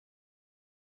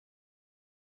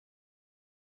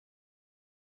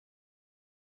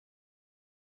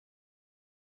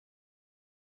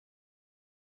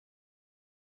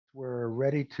We're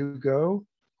ready to go.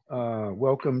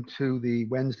 Welcome to the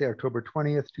Wednesday, October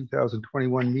 20th,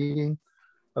 2021 meeting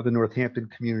of the Northampton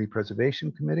Community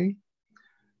Preservation Committee.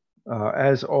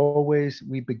 As always,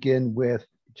 we begin with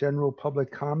general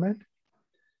public comment.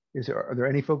 Are there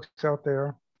any folks out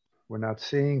there we're not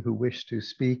seeing who wish to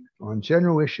speak on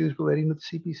general issues relating to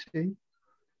the CPC?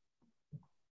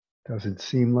 Doesn't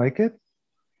seem like it.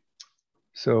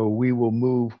 So we will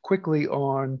move quickly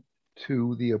on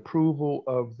to the approval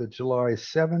of the July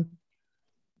 7th,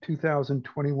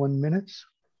 2021 minutes,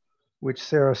 which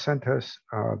Sarah sent us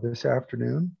this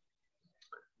afternoon.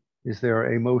 Is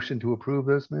there a motion to approve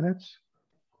those minutes?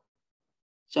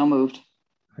 So moved.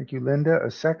 Thank you, Linda. A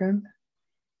second?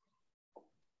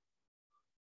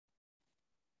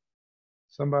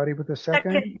 Somebody with a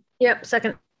second? Yep,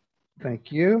 second.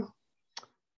 Thank you.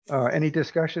 Any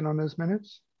discussion on those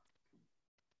minutes?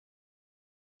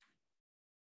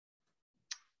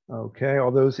 Okay,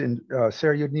 all those in,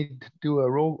 Sarah, you'd need to do a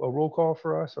roll call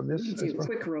for us on this. Do a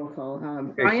quick roll call.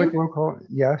 Okay, Brian? quick roll call,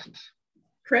 yes.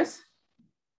 Chris?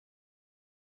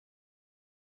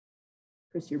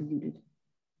 Chris, you're muted.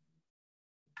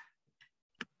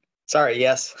 Sorry,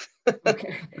 yes.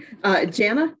 Okay.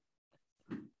 Jana?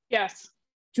 Yes.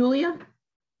 Julia?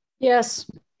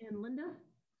 Yes. And Linda?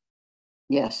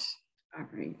 Yes. All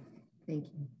right, thank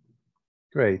you.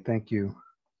 Great, thank you.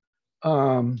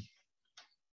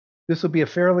 This will be a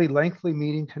fairly lengthy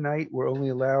meeting tonight. We're only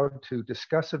allowed to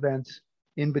discuss events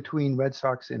in between Red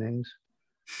Sox innings.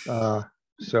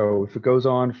 So if it goes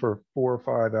on for 4 or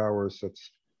 5 hours,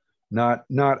 that's not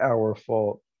our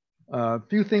fault. A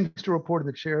few things to report in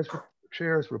the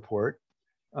chair's report.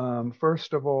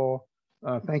 First of all,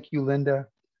 thank you, Linda,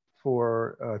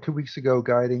 for 2 weeks ago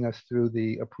guiding us through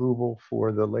the approval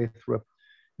for the Lathrop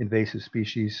invasive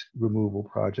species removal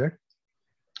project.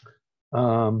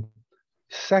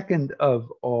 Second of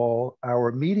all,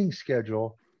 our meeting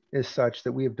schedule is such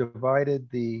that we have divided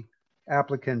the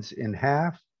applicants in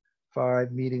half,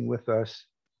 5 meeting with us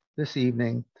this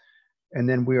evening, and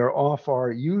then we are off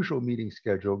our usual meeting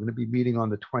schedule. We're going to be meeting on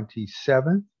the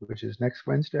 27th, which is next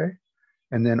Wednesday,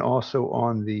 and then also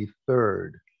on the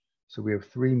 3rd. So we have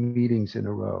 3 meetings in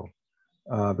a row.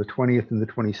 The 20th and the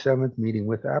 27th meeting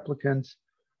with applicants.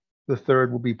 The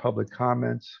 3rd will be public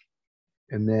comments.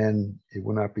 And then it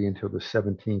will not be until the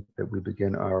 17th that we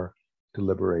begin our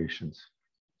deliberations.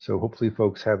 So hopefully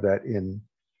folks have that in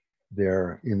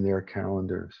their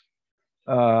calendars.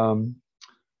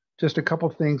 Just a couple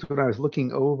things when I was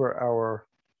looking over our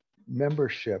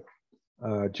membership,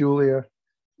 Julia,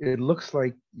 it looks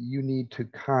like you need to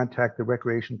contact the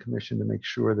Recreation Commission to make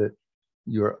sure that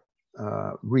you're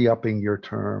re-upping your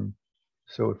term.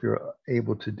 So if you're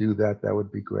able to do that, that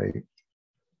would be great.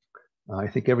 I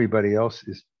think everybody else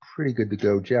is pretty good to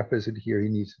go. Jeff isn't here, he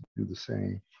needs to do the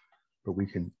same, but we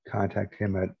can contact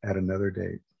him at another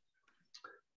date.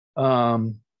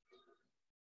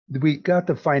 We got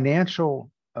the financial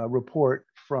report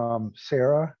from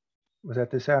Sarah. Was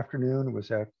that this afternoon or was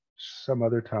that some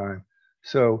other time?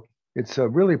 So it's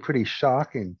really pretty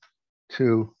shocking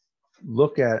to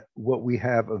look at what we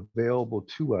have available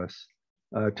to us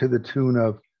to the tune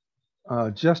of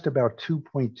just about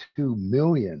 2.2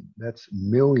 million. That's $1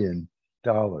 million.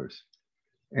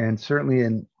 And certainly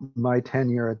in my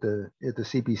tenure at the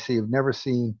CPC, I've never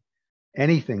seen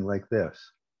anything like this.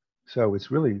 So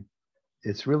it's really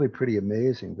pretty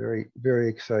amazing, very, very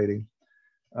exciting.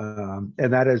 And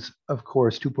that is, of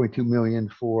course, 2.2 million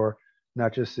for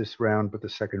not just this round, but the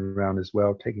second round as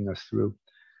well, taking us through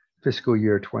fiscal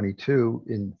year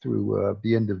 22 through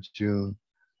the end of June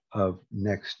of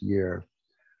next year.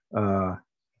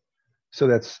 So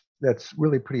that's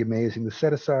really pretty amazing. The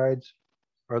set-asides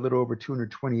are a little over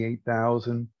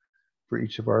 228,000 for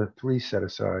each of our 3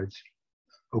 set-asides: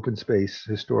 open space,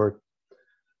 historic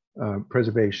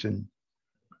preservation,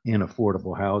 and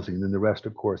affordable housing. And then the rest,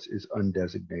 of course, is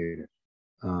undesignated.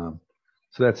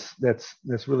 So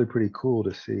that's really pretty cool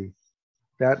to see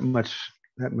that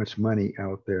much money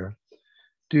out there.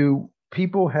 Do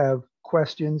people have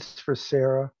questions for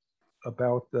Sarah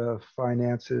about the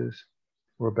finances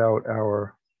or about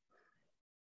our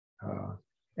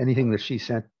anything that she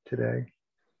sent today?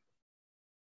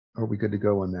 Are we good to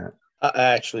go on that?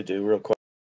 I actually do, real quick.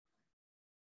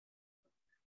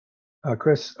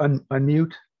 Chris,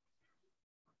 unmute.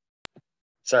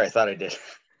 Sorry, I thought I did.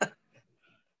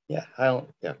 Yeah, I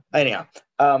don't. Yeah. Anyhow,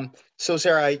 so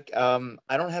Sarah, I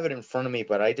don't have it in front of me,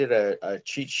 but I did a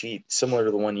cheat sheet similar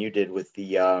to the one you did with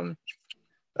the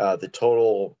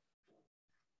total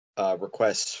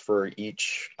requests for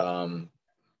each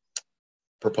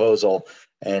proposal.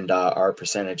 and our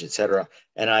percentage, et cetera.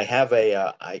 And I have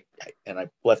I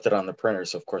left it on the printer,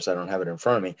 so of course I don't have it in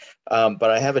front of me. But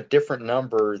I have a different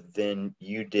number than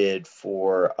you did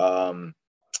for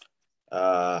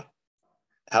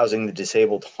housing the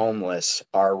disabled homeless,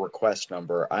 our request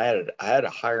number. I had a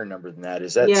higher number than that.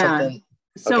 Is that something?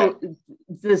 So Okay.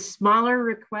 the smaller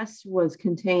request was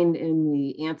contained in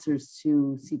the answers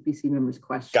to CPC members'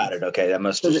 questions. Got it. Okay, that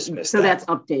must have just missed so that. that's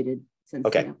updated since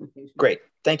Okay. the application. Great.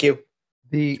 Thank you.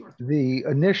 The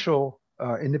initial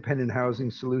independent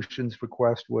housing solutions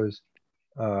request was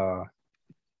I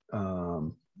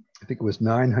think it was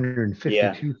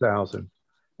 952,000,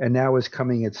 and now is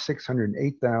coming at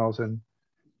 608,000.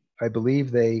 I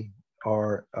believe they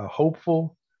are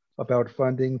hopeful about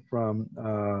funding from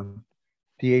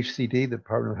DHCD, the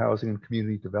Department of Housing and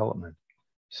Community Development.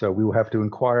 So we will have to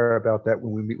inquire about that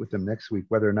when we meet with them next week,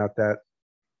 whether or not that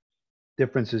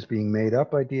difference is being made up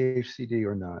by DHCD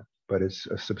or not. But it's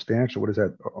a substantial, what is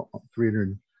that,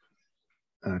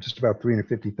 just about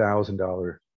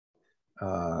 $350,000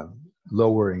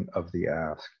 lowering of the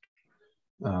ask.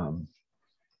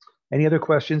 Any other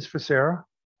questions for Sarah?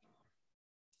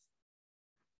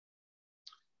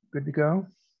 Good to go?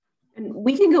 And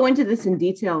we can go into this in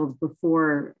detail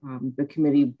before the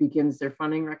committee begins their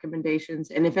funding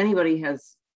recommendations. And if anybody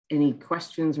has any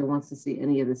questions or wants to see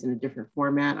any of this in a different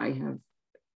format, I have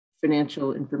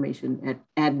financial information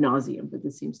ad nauseum, but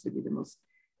this seems to be the most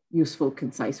useful,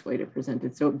 concise way to present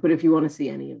it. So, but if you want to see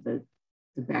any of the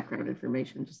background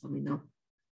information, just let me know.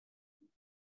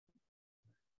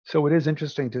 So it is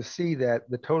interesting to see that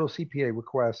the total CPA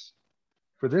requests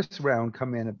for this round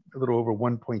come in a little over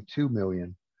 1.2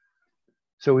 million.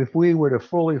 So if we were to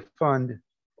fully fund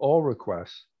all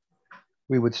requests,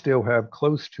 we would still have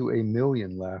close to 1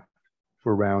 million left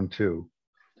for round 2,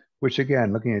 which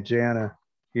again, looking at Jana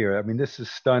here, I mean, this is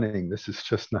stunning. This is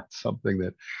just not something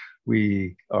that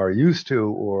we are used to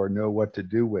or know what to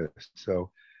do with. So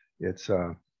it's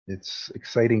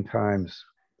exciting times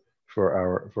for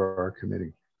our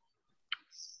committee.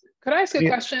 Could I ask a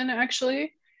question,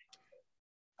 actually?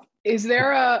 Is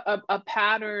there a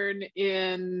pattern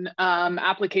in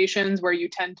applications where you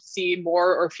tend to see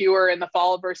more or fewer in the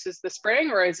fall versus the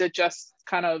spring, or is it just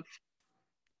kind of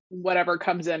whatever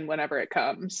comes in whenever it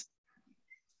comes?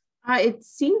 It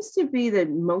seems to be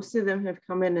that most of them have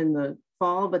come in the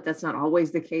fall, but that's not always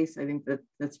the case. I think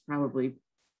that's probably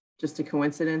just a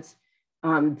coincidence.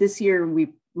 This year, we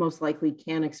most likely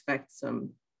can expect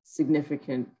some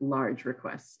significant large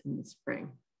requests in the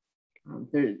spring.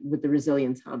 With the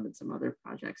Resilience Hub and some other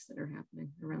projects that are happening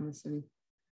around the city.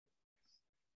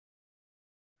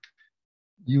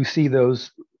 You see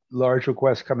those large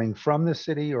requests coming from the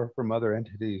city or from other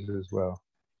entities as well?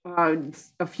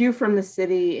 A few from the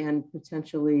city and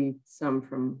potentially some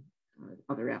from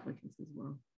other applicants as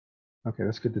well. Okay,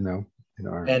 that's good to know.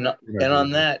 And on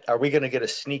that, are we going to get a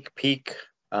sneak peek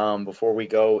before we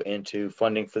go into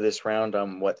funding for this round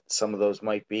on what some of those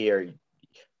might be? Or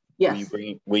yes.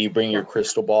 Will you bring your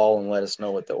crystal ball and let us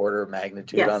know what the order of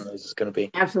magnitude on those is going to be?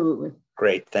 Absolutely.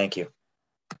 Great, thank you.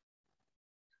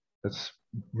 That's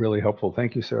really helpful.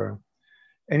 Thank you, Sarah.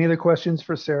 Any other questions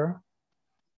for Sarah?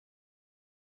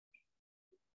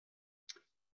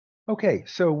 Okay,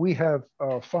 so we have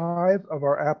 5 of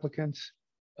our applicants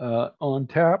on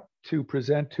tap to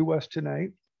present to us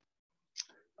tonight.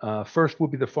 First will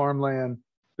be the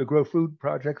Grow Food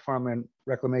Project, Farmland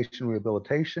Reclamation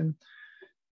Rehabilitation.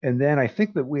 And then I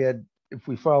think that we had, if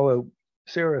we follow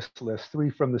Sarah's list, 3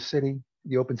 from the city,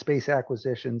 the open space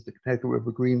acquisitions, the Connecticut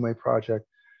River Greenway Project,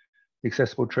 the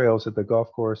accessible trails at the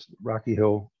golf course, Rocky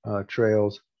Hill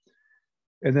Trails.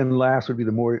 And then last would be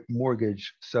the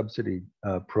mortgage subsidy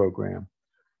program.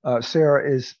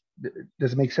 Sarah,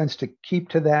 does it make sense to keep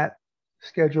to that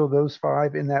schedule, those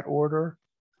 5 in that order?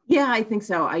 Yeah, I think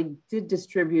so. I did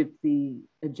distribute the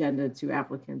agenda to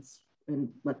applicants and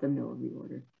let them know of the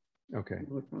order. Okay. It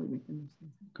would probably make them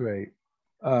sense. Great.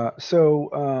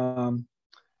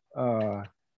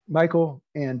 Michael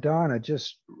and Donna,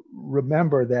 just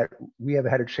remember that we have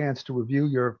had a chance to review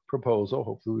your proposal.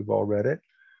 Hopefully we've all read it.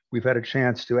 We've had a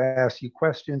chance to ask you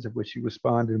questions of which you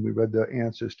responded, and we read the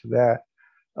answers to that.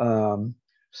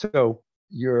 So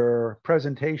your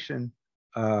presentation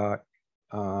can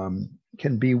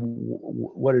be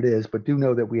what it is, but do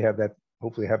know that we have that,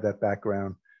 hopefully have that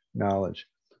background knowledge.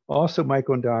 Also,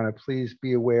 Michael and Donna, please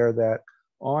be aware that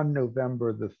on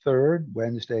November the 3rd,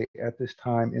 Wednesday at this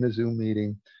time in a Zoom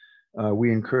meeting,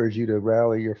 we encourage you to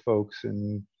rally your folks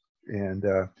and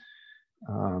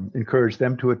encourage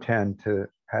them to attend to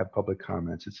have public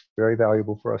comments. It's very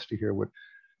valuable for us to hear what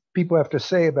people have to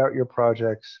say about your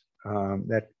projects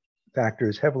that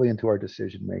factors heavily into our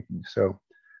decision making. So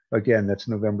again, that's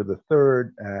November the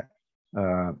 3rd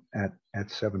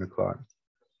at 7 o'clock.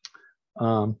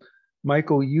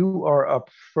 Michael, you are up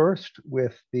first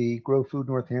with the Grow Food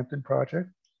Northampton project.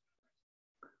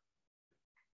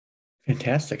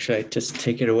 Fantastic. Should I just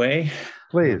take it away?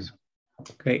 Please.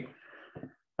 Great.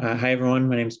 Hi, everyone.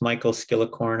 My name is Michael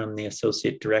Skillicorn. I'm the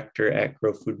Associate Director at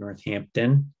Grow Food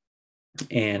Northampton.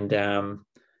 And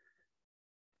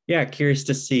yeah, curious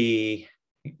to see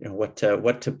what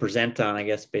to present on, I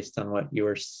guess, based on what you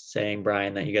were saying,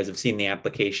 Brian, that you guys have seen the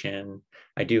application.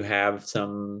 I do have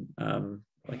some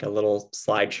like a little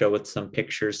slideshow with some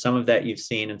pictures, some of that you've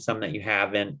seen and some that you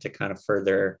haven't, to kind of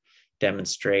further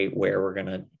demonstrate where we're going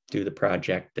to do the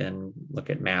project and look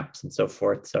at maps and so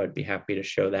forth. So I'd be happy to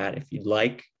show that if you'd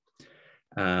like.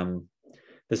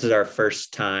 This is our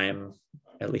first time,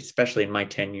 at least especially in my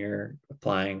tenure,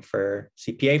 applying for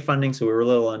CPA funding. So we were a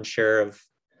little unsure of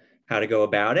how to go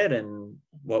about it and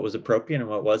what was appropriate and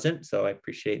what wasn't. So I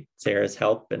appreciate Sarah's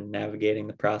help in navigating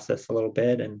the process a little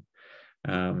bit. And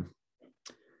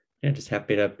yeah, just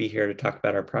happy to be here to talk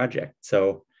about our project.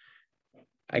 So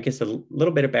I guess a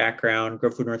little bit of background.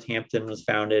 Grow Food Northampton was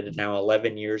founded now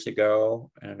 11 years ago,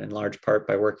 and in large part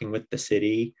by working with the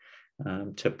city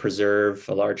to preserve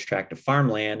a large tract of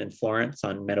farmland in Florence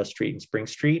on Meadow Street and Spring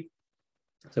Street.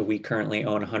 So we currently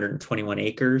own 121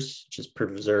 acres, which is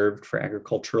preserved for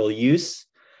agricultural use.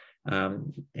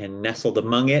 And nestled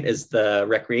among it is the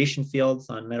recreation fields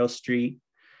on Meadow Street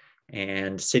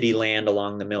and city land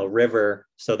along the Mill River.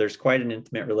 So there's quite an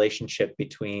intimate relationship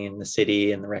between the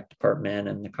city and the rec department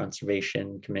and the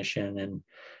Conservation Commission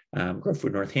and Grow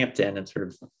Food Northampton, and sort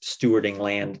of stewarding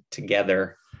land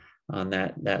together on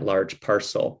that large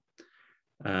parcel.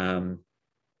 So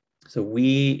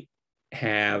we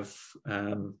have,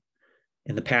 in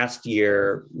the past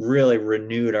year, really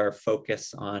renewed our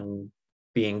focus on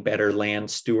being better land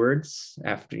stewards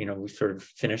after, we sort of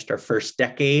finished our first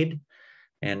decade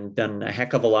and done a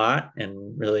heck of a lot,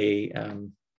 and really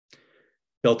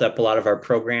built up a lot of our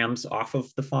programs off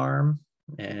of the farm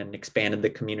and expanded the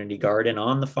community garden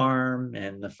on the farm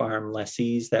and the farm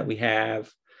lessees that we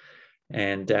have.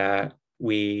 And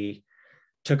we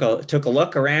took a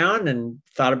look around and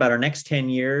thought about our next 10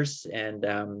 years and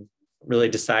really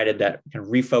decided that kind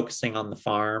of refocusing on the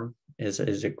farm is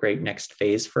a great next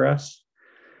phase for us.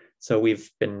 So we've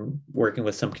been working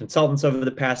with some consultants over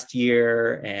the past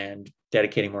year and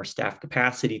dedicating more staff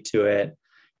capacity to it.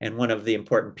 And one of the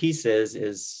important pieces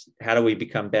is, how do we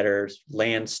become better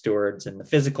land stewards in the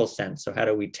physical sense? So how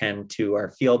do we tend to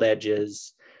our field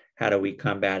edges? How do we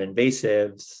combat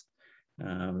invasives?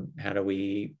 How do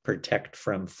we protect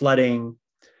from flooding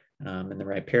in the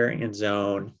riparian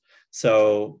zone?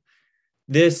 So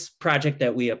this project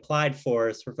that we applied for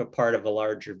is sort of a part of a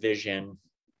larger vision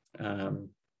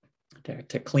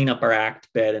to clean up our act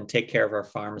bed and take care of our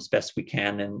farm as best we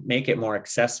can and make it more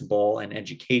accessible and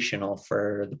educational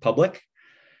for the public.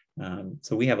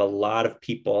 So we have a lot of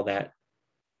people that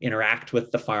interact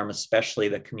with the farm, especially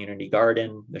the community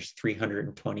garden. There's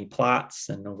 320 plots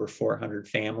and over 400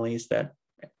 families that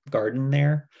garden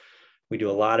there. We do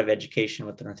a lot of education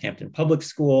with the Northampton Public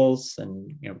Schools,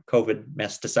 and COVID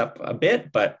messed us up a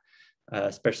bit, but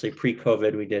especially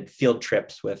pre-COVID, we did field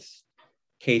trips with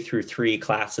K-3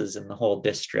 classes in the whole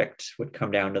district would come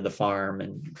down to the farm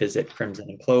and visit Crimson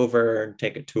and Clover and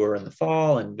take a tour in the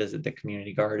fall and visit the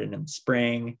community garden in the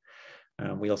spring.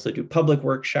 We also do public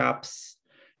workshops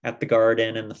at the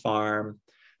garden and the farm.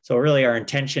 So really our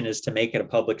intention is to make it a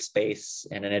public space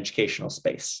and an educational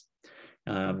space.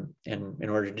 And in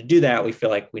order to do that, we feel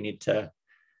like we need to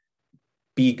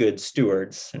be good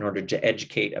stewards in order to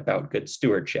educate about good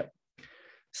stewardship.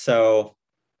 So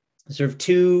sort of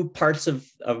two parts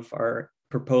of our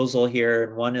proposal here.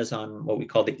 And one is on what we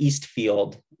call the East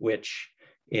Field, which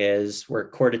is where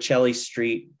Corticelli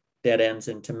Street dead ends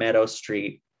into Meadow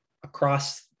Street.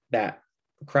 Across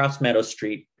Meadow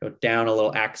Street, go down a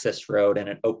little access road, and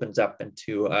it opens up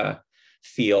into a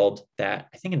field that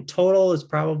I think in total is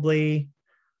probably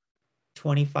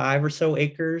 25 or so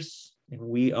acres. And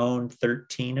we own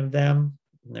 13 of them.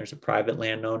 And there's a private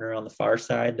landowner on the far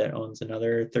side that owns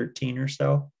another 13 or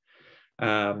so.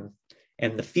 And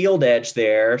the field edge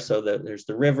there, so there's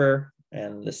the river,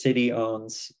 and the city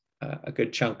owns a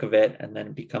good chunk of it, and then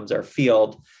it becomes our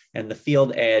field. And the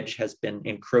field edge has been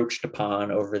encroached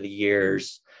upon over the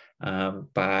years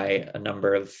by a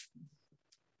number of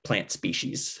plant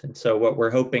species. And so what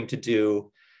we're hoping to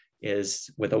do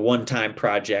is, with a one-time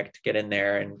project, get in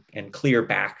there and clear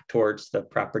back towards the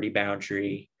property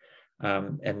boundary,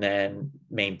 and then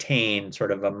maintain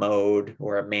sort of a mowed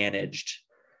or a managed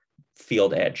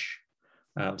field edge.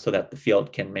 so that the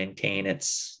field can maintain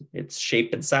its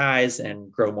shape and size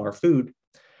and grow more food.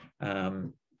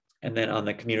 And then on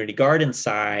the community garden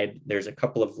side, there's a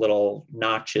couple of little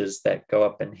notches that go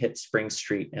up and hit Spring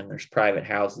Street, and there's private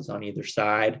houses on either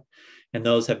side. And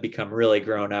those have become really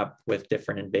grown up with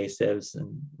different invasives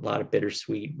and a lot of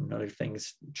bittersweet and other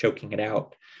things choking it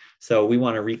out. So we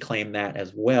want to reclaim that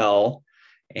as well.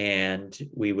 And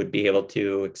we would be able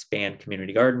to expand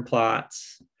community garden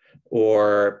plots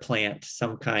or plant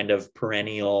some kind of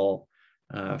perennial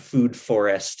food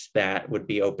forest that would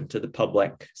be open to the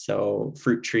public. So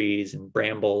fruit trees and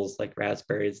brambles like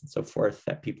raspberries and so forth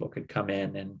that people could come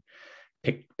in and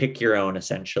pick your own,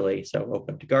 essentially. So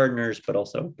open to gardeners, but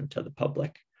also open to the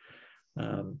public.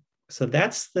 So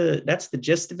that's the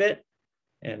gist of it.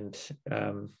 And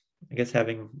I guess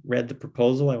having read the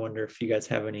proposal, I wonder if you guys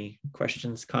have any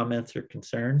questions, comments, or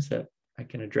concerns that I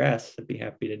can address. I'd be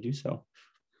happy to do so.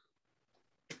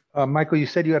 Michael, you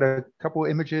said you had a couple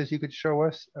of images you could show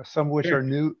us, some of which Sure.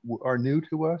 are new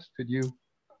to us. Could you?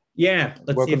 Yeah,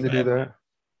 let's see Welcome to do that.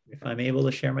 if I'm able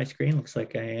to share my screen. Looks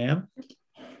like I am.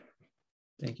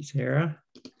 Thank you, Sarah.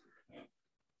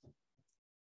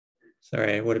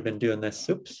 Sorry, I would have been doing this.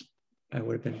 Oops, I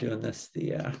would have been doing this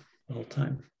the whole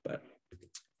time. But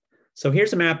so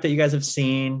here's a map that you guys have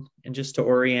seen, and just to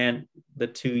orient, the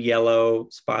two yellow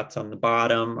spots on the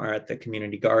bottom are at the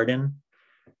community garden.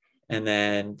 And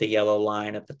then the yellow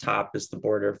line at the top is the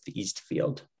border of the East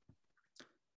Field.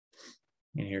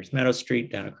 And here's Meadow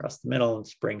Street down across the middle and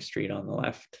Spring Street on the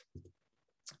left.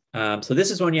 So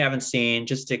this is one you haven't seen,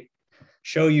 just to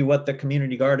show you what the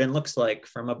community garden looks like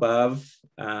from above.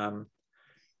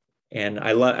 And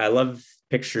I love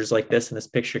pictures like this in this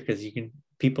picture because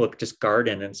people just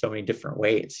garden in so many different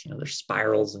ways. You know, there's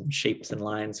spirals and shapes and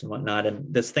lines and whatnot.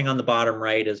 And this thing on the bottom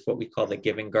right is what we call the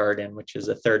Giving Garden, which is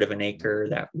 1/3 of an acre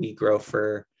that we grow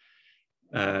for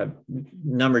a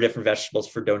number of different vegetables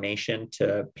for donation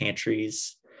to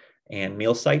pantries and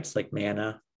meal sites like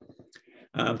Manna.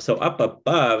 So up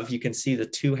above, you can see the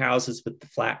two houses with the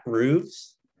flat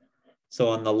roofs. So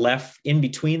on the left, in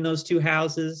between those two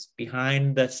houses,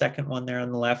 behind the second one there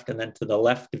on the left, and then to the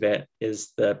left of it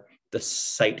is the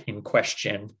site in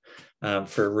question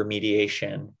for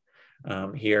remediation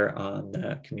here on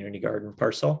the community garden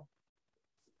parcel.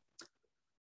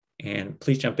 And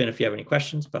please jump in if you have any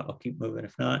questions, but I'll keep moving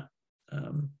if not.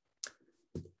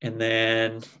 And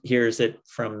then here's it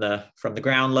from the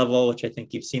ground level, which I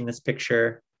think you've seen this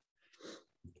picture.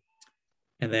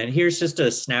 And then here's just a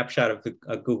snapshot of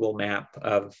a Google map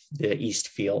of the East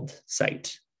Field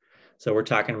site. So we're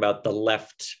talking about the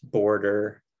left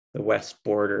border, the west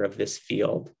border of this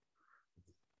field.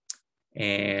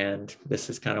 And this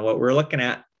is kind of what we're looking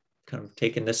at, kind of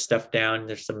taking this stuff down.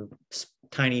 There's some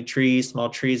tiny trees,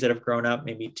 small trees that have grown up,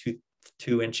 maybe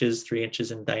 2 inches, 3 inches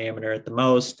in diameter at the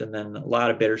most. And then a lot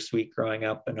of bittersweet growing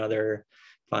up and other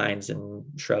vines and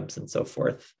shrubs and so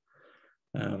forth.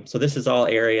 So this is all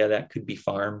area that could be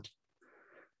farmed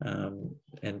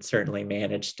and certainly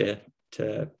managed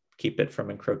to keep it from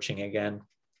encroaching again.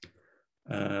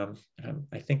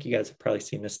 I think you guys have probably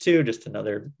seen this too, just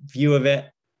another view of it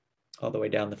all the way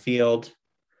down the field.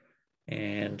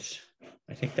 And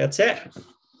I think that's it.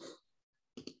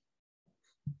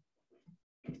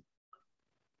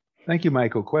 Thank you,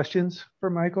 Michael. Questions for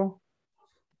Michael?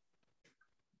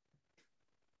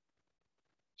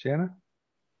 Shanna?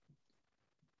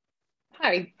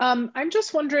 Hi, I'm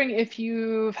just wondering if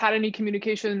you've had any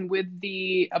communication with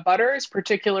the abutters,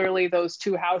 particularly those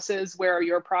two houses where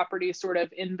your property is sort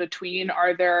of in between.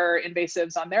 Are there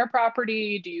invasives on their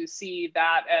property? Do you see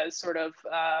that as sort of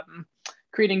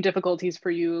creating difficulties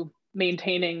for you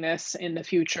maintaining this in the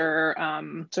future?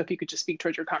 So if you could just speak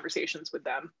towards your conversations with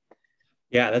them.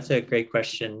 Yeah, that's a great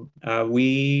question.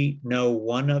 We know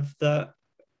one of the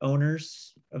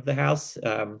owners of the house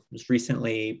was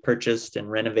recently purchased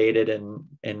and renovated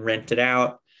and rented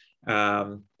out,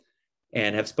 and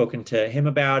have spoken to him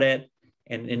about it.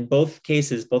 And in both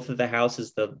cases, both of the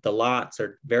houses, the lots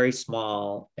are very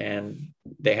small and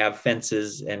they have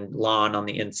fences and lawn on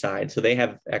the inside. So they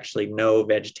have actually no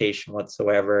vegetation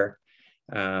whatsoever.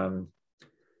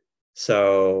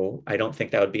 So I don't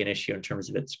think that would be an issue in terms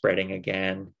of it spreading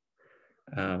again.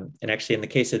 And actually, in the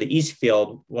case of the East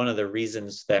Field, one of the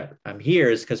reasons that I'm here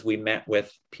is because we met with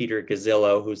Peter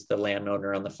Gazzillo, who's the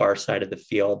landowner on the far side of the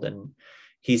field, and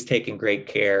he's taken great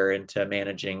care into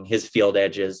managing his field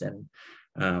edges and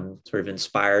sort of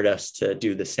inspired us to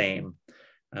do the same.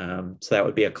 So that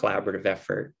would be a collaborative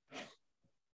effort.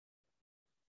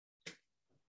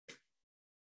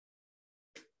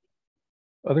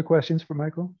 Other questions for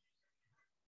Michael?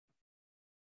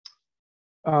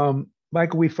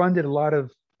 Michael, we funded a lot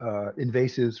of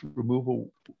invasives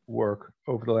removal work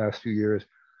over the last few years,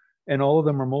 and all of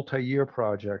them are multi-year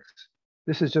projects.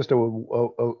 This is just a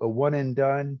one and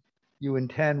done. You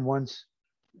intend once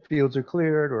fields are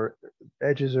cleared or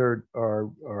edges are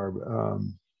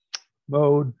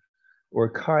mowed or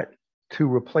cut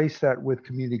to replace that with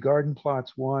community garden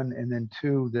plots, one, and then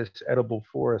two, this edible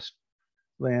forest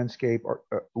landscape. Or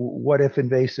what if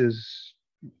invasives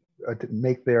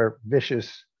make their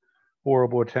vicious,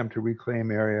 horrible attempt to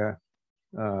reclaim area?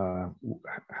 How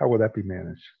will that be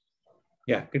managed?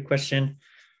 Yeah, good question.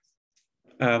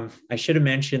 I should have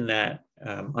mentioned that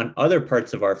on other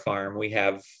parts of our farm, we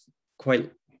have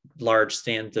quite large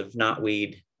stands of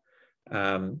knotweed.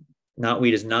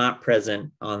 Knotweed is not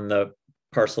present on the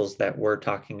parcels that we're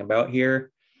talking about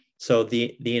here. So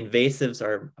the invasives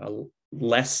are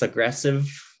less aggressive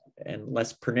and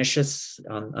less pernicious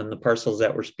on the parcels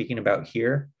that we're speaking about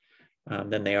here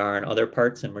than they are in other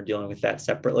parts, and we're dealing with that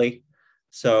separately.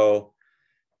 So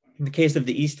in the case of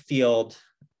the East Field,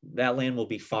 that land will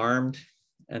be farmed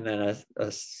and then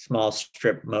a small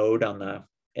strip mowed on the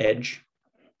edge.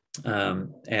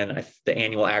 And the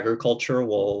annual agriculture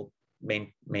will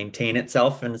maintain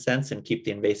itself in a sense and keep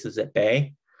the invasives at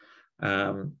bay.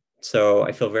 So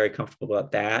I feel very comfortable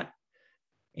about that.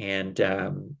 And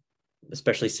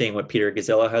especially seeing what Peter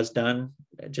Gazzillo has done,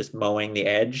 just mowing the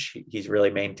edge, he's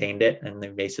really maintained it and the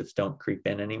invasives don't creep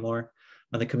in anymore.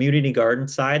 On the community garden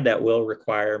side, that will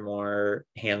require more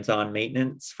hands-on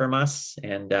maintenance from us.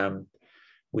 And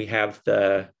we have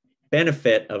the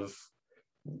benefit of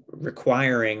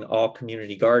requiring all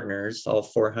community gardeners, all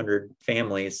 400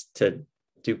 families, to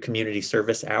do community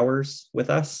service hours with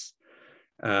us.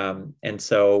 And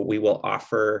so we will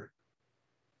offer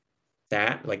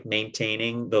that, like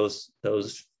maintaining those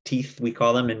teeth, we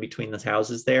call them, in between the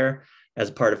houses there, as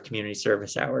part of community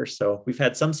service hours. So we've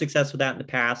had some success with that in the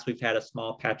past. We've had a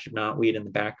small patch of knotweed in the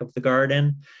back of the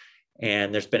garden.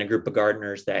 And there's been a group of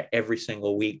gardeners that every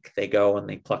single week they go and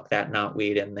they pluck that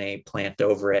knotweed and they plant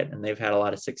over it. And they've had a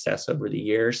lot of success over the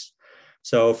years.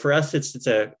 So for us, it's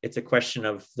a question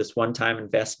of this one-time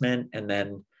investment and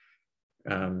then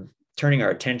turning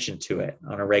our attention to it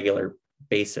on a regular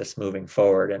basis moving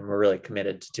forward. And we're really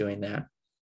committed to doing that.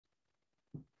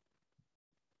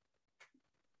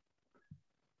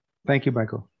 Thank you,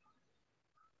 Michael.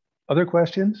 Other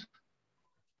questions?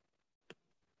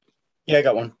 Yeah, I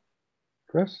got one.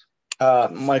 Chris?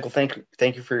 Michael, thank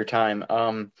you for your time.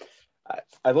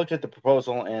 I looked at the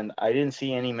proposal and I didn't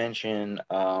see any mention.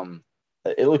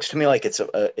 It looks to me like it's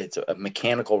a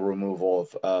mechanical removal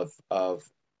of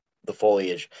the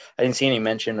foliage. I didn't see any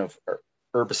mention of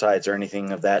herbicides or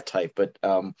anything of that type, but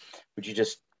would you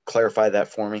just clarify that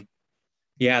for me?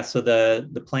 Yeah, so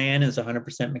the plan is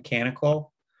 100%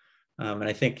 mechanical. And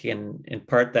I think in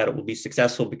part that it will be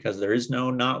successful because there is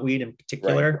no knotweed in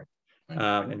particular, right.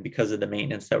 And because of the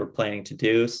maintenance that we're planning to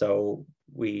do. So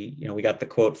we got the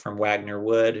quote from Wagner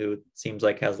Wood, who seems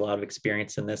like has a lot of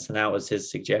experience in this, and that was his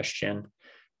suggestion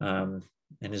and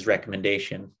his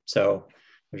recommendation. So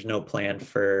there's no plan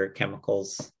for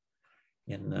chemicals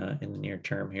in the near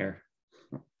term here.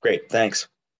 Great, thanks.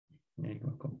 Yeah, you're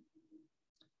welcome.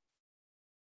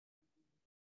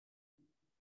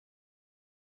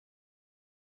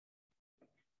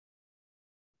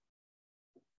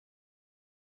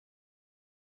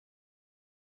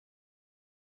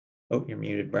 Oh, you're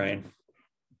muted, Brian.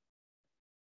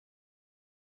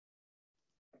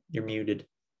 You're muted.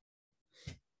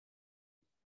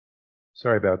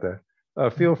 Sorry about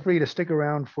that. Feel free to stick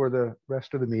around for the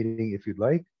rest of the meeting if you'd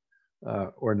like,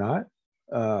 or not.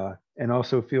 And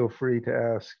also feel free to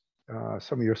ask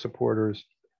some of your supporters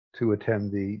to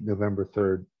attend the November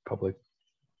 3rd public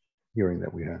hearing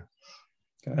that we have.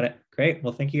 Got it. Great.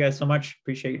 Well, thank you guys so much.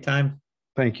 Appreciate your time.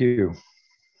 Thank you.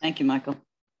 Thank you, Michael.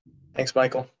 Thanks,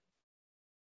 Michael.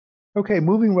 Okay,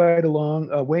 moving right along.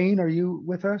 Wayne, are you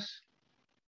with us?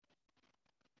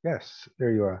 Yes,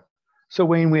 there you are. So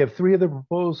Wayne, we have 3 of the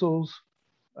proposals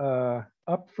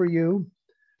up for you.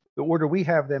 The order we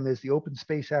have them is the open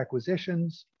space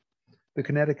acquisitions, the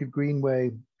Connecticut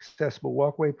Greenway accessible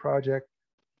walkway project,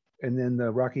 and then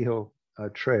the Rocky Hill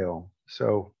Trail.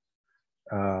 So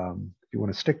if you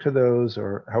want to stick to those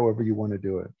or however you want to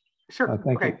do it. Sure.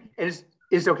 Thank okay. you. Is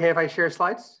it okay if I share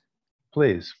slides?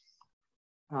 Please.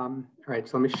 All right,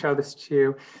 so let me show this to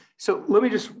you. So let me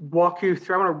just walk you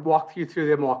through, I want to walk you through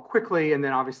them all quickly and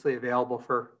then obviously available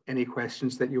for any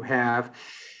questions that you have.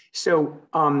 So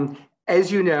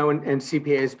as you know, and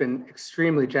CPA has been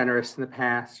extremely generous in the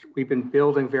past, we've been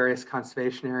building various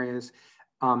conservation areas.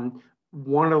 One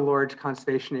of the large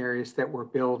conservation areas that we're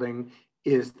building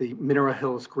is the Mineral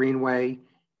Hills Greenway.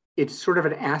 It's sort of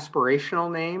an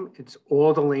aspirational name. It's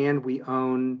all the land we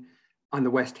own on the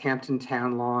West Hampton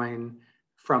town line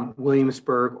from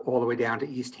Williamsburg all the way down to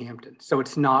East Hampton. So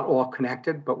it's not all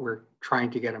connected, but we're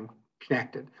trying to get them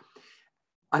connected.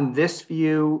 On this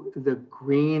view, the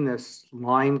green, this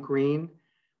lime green,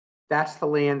 that's the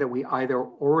land that we either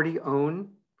already own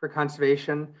for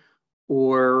conservation,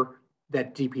 or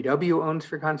that DPW owns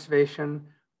for conservation,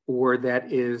 or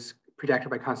that is protected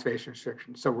by conservation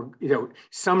restrictions. So we're,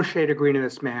 some shade of green in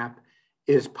this map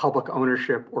is public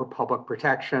ownership or public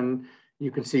protection.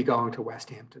 You can see going to West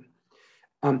Hampton.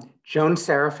 Joan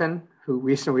Seraphin, who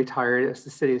recently retired as the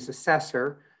city's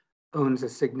assessor, owns a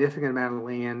significant amount of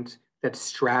land that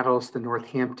straddles the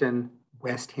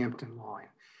Northampton-West Hampton line.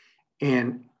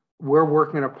 And we're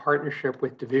working in a partnership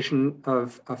with Division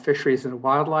of Fisheries and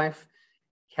Wildlife,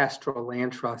 Kestrel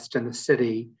Land Trust, and the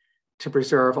city to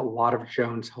preserve a lot of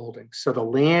Joan's holdings. So the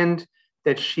land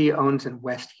that she owns in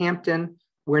West Hampton,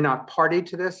 we're not party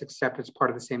to this, except it's part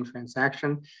of the same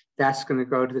transaction. That's going to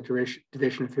go to the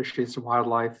Division of Fisheries and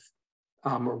Wildlife,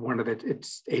 or one of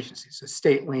its agencies, so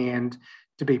state land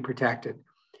to be protected.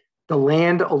 The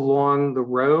land along the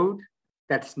road,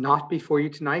 that's not before you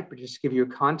tonight, but just to give you a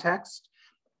context,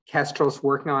 Kestrel's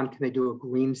working on, can they do a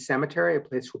green cemetery, a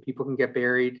place where people can get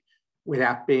buried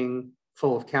without being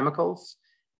full of chemicals?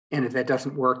 And if that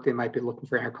doesn't work, they might be looking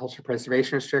for agriculture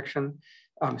preservation restriction.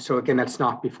 So again, that's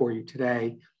not before you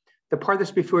today. The part that's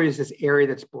before you is this area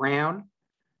that's brown.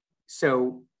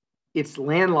 So it's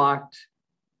landlocked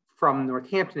from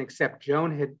Northampton, except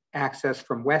Joan had access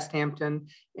from West Hampton,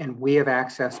 and we have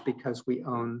access because we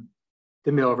own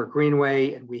the Mill River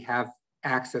Greenway, and we have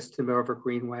access to the Mill River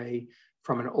Greenway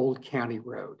from an old county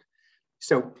road.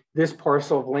 So this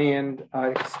parcel of land,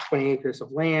 it's 20 acres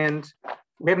of land.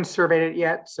 We haven't surveyed it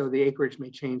yet, so the acreage may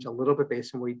change a little bit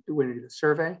based on when we do the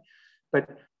survey, but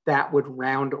that would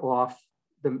round off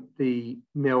the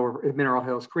Mineral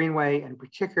Hills Greenway, and in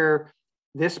particular,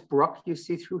 this brook you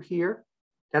see through here,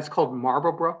 that's called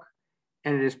Marble Brook,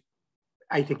 and it is,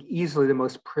 I think, easily the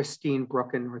most pristine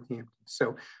brook in Northampton.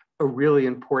 So a really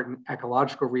important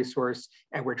ecological resource,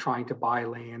 and we're trying to buy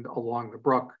land along the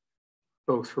brook,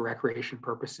 both for recreation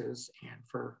purposes and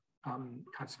for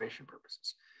conservation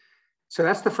purposes. So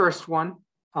that's the first one.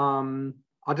 I'll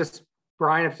just,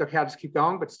 Brian, if it's okay, I'll just keep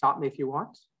going, but stop me if you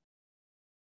want.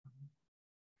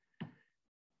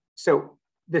 So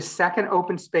the second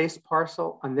open space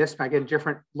parcel on this, again,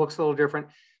 looks a little different.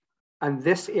 On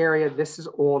this area, this is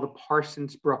all the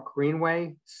Parsons Brook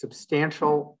Greenway,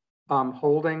 substantial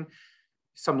holding.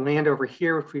 Some land over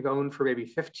here, which we've owned for maybe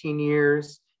 15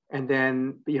 years, and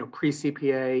then,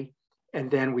 pre-CPA,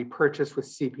 and then we purchased with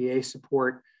CPA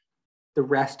support the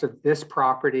rest of this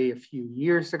property a few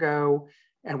years ago,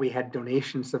 and we had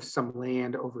donations of some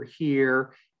land over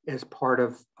here as part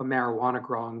of a marijuana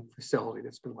growing facility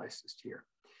that's been licensed here.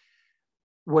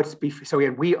 So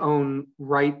again, we own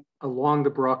right along the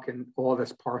brook and all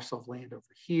this parcel of land over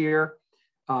here.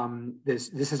 This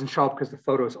doesn't show up because the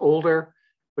photo is older,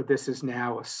 but this is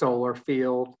now a solar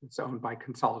field. It's owned by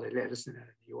Consolidated Edison out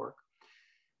of New York.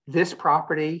 This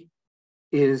property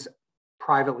is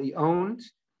privately owned,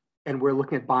 and we're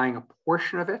looking at buying a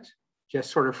portion of it, just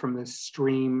sort of from the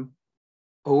stream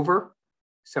over,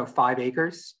 so 5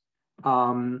 acres.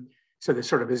 So there's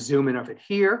sort of a zoom in of it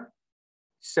here.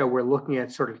 So we're looking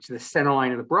at sort of to the center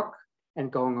line of the brook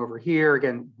and going over here.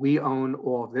 Again, we own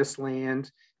all of this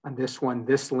land. On this one,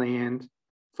 this land,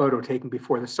 photo taken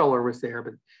before the solar was there,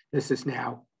 but this is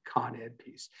now Con Ed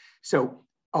piece. So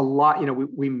a lot,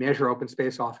 we measure open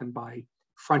space often by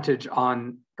frontage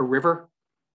on a river.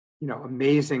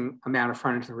 Amazing amount of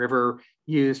frontage on the river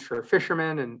used for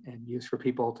fishermen and used for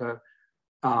people to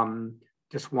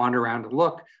just wander around and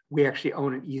look. We actually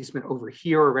own an easement over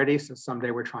here already, so someday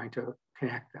we're trying to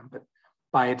connect them, but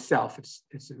by itself,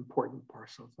 it's an important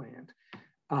parcel of land.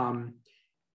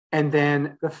 And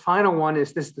then the final one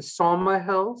is the Salma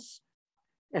Hills.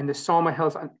 And the Salma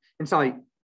Hills, it's like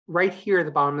right here at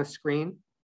the bottom of the screen,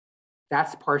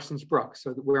 that's Parsons Brook.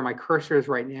 So where my cursor is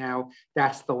right now,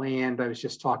 that's the land I was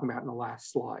just talking about in the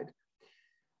last slide.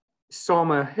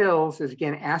 Salma Hills is,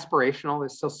 again, aspirational.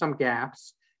 There's still some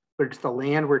gaps, but it's the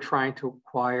land we're trying to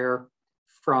acquire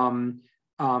from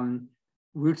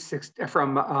Route 6,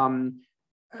 from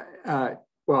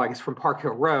Park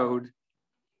Hill Road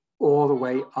all the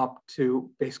way up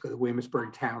to basically the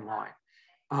Williamsburg town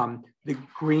line. The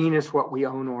green is what we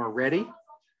own already.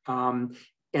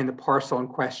 And the parcel in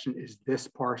question is this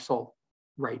parcel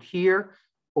right here,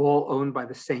 all owned by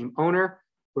the same owner.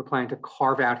 We're planning to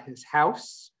carve out his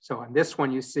house. So on this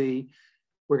one, you see,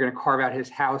 we're going to carve out his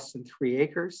house in 3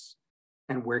 acres,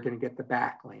 and we're going to get the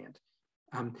back land.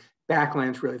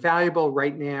 Backland's really valuable.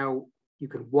 Right now, you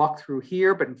can walk through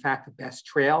here, but in fact, the best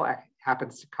trail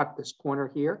happens to cut this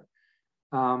corner here.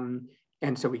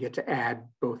 And so we get to add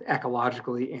both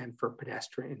ecologically and for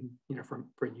pedestrian, for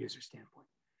a user standpoint.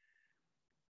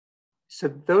 So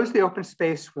those are the open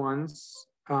space ones.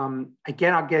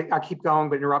 Again, I'll keep going,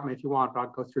 but interrupt me if you want, but I'll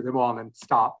go through them all and then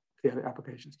stop the other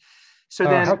applications. So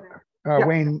then, yeah.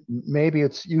 Wayne, maybe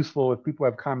it's useful if people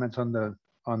have comments on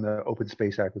the open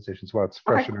space acquisitions while it's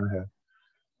fresh in our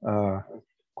head.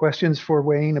 Questions for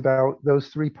Wayne about those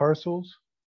 3 parcels?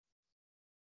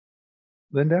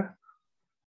 Linda?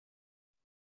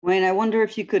 Wayne, I wonder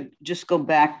if you could just go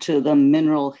back to the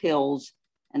Mineral Hills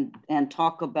and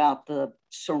talk about the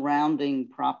surrounding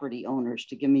property owners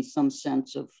to give me some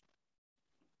sense of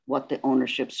what the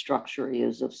ownership structure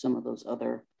is of some of those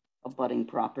other abutting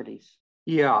properties.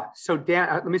 Yeah, so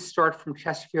let me start from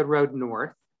Chesterfield Road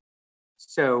North.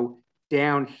 So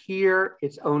down here,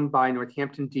 it's owned by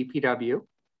Northampton DPW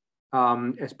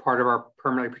as part of our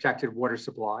permanently protected water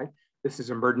supply. This is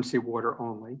emergency water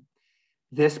only.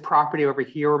 This property over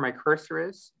here where my cursor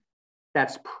is,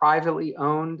 that's privately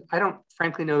owned. I don't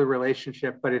frankly know the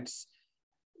relationship, but it's,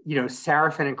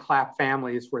 Sarafin and Clapp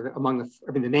families were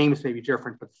the names may be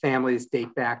different, but the families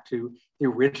date back to the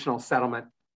original settlement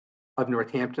of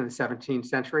Northampton in the 17th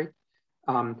century.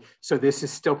 So this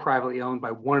is still privately owned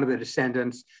by one of the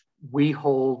descendants. We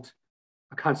hold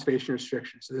a conservation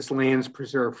restriction. So this land's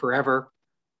preserved forever,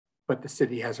 but the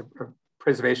city has a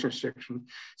preservation restriction,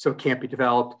 so it can't be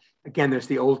developed. Again, there's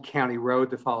the old county road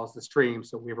that follows the stream,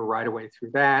 so we have a right of way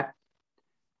through that.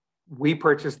 We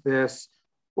purchased this,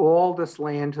 all this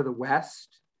land to the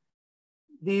west.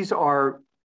 These are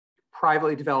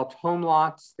privately developed home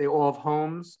lots. They all have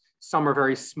homes. Some are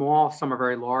very small, some are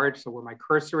very large. So where my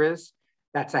cursor is,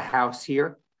 that's a house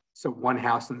here. So one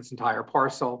house in this entire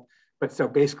parcel. But so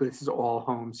basically this is all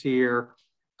homes here.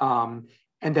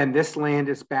 And then this land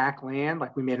is back land.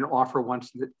 Like we made an offer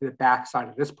once to the back side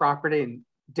of this property and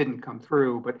didn't come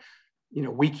through, but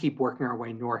we keep working our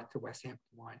way north to West Hampton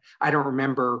line. I don't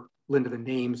remember, Linda, the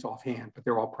names offhand, but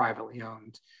they're all privately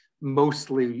owned,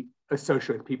 mostly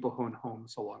associated with people who own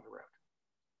homes along the road.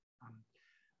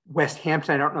 West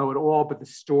Hampton, I don't know at all, but the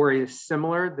story is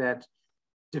similar, that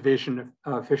Division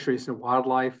of Fisheries and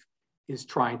Wildlife is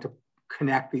trying to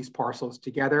connect these parcels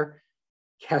together.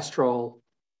 Kestrel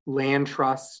Land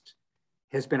Trust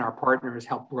has been our partner, has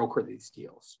helped broker these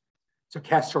deals. So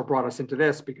Kestrel brought us into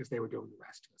this because they were doing the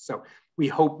rest of it. So we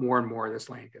hope more and more of this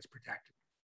land gets protected.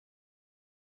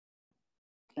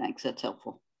 Thanks, that's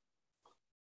helpful.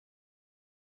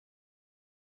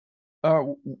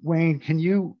 Wayne, can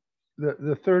you,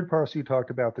 the third parcel you talked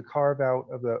about, the carve out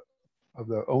of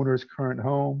the owner's current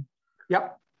home?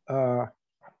 Yep.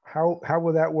 How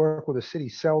will that work? Will the city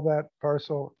sell that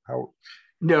parcel?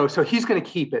 No, so he's going to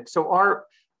keep it.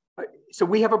 So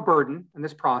we have a burden in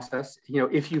this process.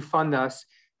 If you fund us,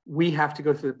 we have to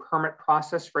go through the permit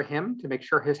process for him to make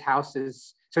sure his house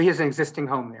is, so he has an existing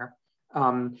home there.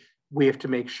 We have to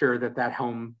make sure that that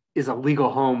home is a legal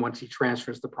home once he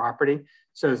transfers the property.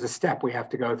 So there's a step we have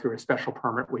to go through, a special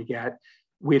permit we get.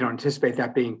 We don't anticipate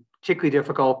that being particularly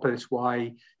difficult, but it's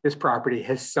why this property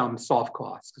has some soft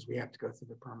costs, because we have to go through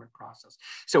the permit process.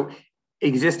 So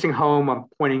existing home, I'm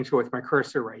pointing to with my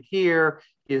cursor right here,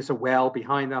 is a well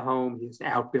behind the home. Here's an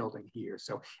outbuilding here.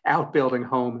 So outbuilding,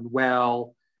 home, and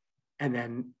well, and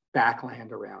then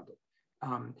backland around it.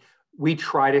 We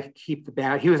try to keep the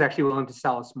bound. He was actually willing to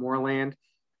sell us more land.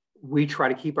 We try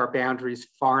to keep our boundaries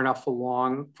far enough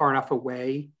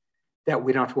away that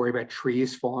we don't have to worry about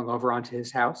trees falling over onto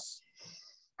his house.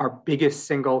 Our biggest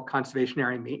single conservation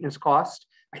area maintenance cost,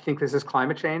 I think this is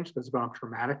climate change, that's gone up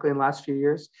dramatically in the last few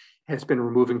years, has been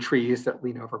removing trees that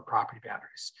lean over property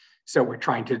boundaries. So we're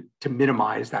trying to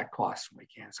minimize that cost when we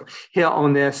can. So he'll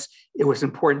own this. It was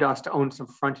important to us to own some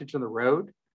frontage on the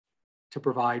road to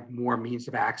provide more means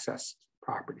of access to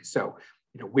property. So,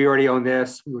 we already own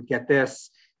this, we would get this.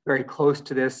 Very close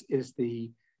to this is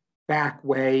the back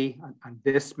way on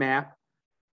this map.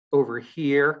 Over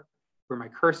here, where my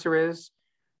cursor is,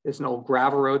 there's an old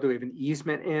gravel road that we have an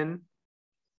easement in.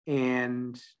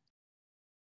 And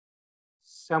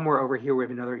somewhere over here, we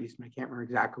have another easement. I can't remember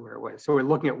exactly where it was. So we're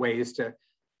looking at ways to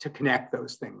connect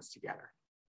those things together.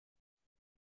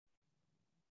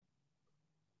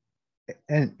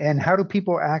 And how do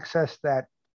people access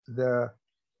the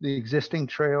existing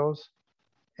trails?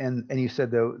 And you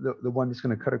said the one that's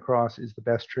going to cut across is the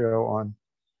best trail on.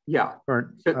 Yeah.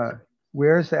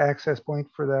 Where's the access point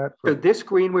for that? So this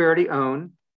green we already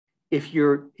own. If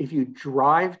you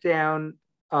drive down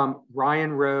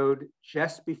Ryan Road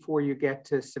just before you get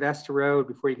to Sylvester Road,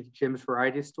 before you get to Jim's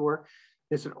Variety Store,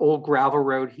 There's an old gravel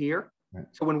road here. Right.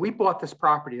 So when we bought this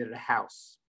property at a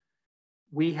house,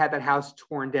 we had that house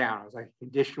torn down. It was like a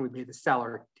condition, we made the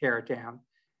seller tear it down.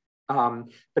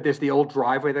 But there's the old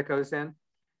driveway that goes in,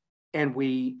 and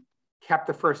we kept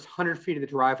the first 100 feet of the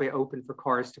driveway open for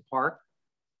cars to park.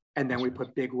 And then we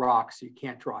put big rocks so you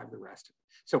can't drive the rest of it.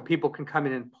 So people can come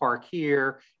in and park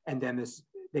here, and then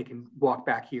they can walk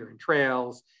back here in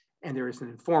trails. And there is an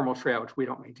informal trail, which we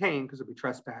don't maintain because it'll be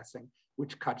trespassing,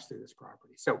 which cuts through this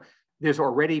property. So there's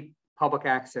already public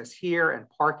access here and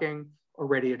parking,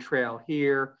 already a trail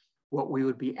here. What we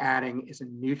would be adding is a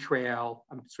new trail.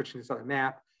 I'm switching this other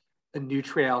map, a new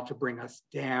trail to bring us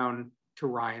down to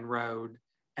Ryan Road.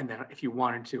 And then if you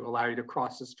wanted to, allow you to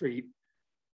cross the street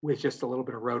with just a little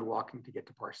bit of road walking to get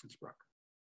to Parsons Brook.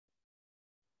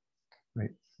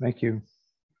 Great, thank you.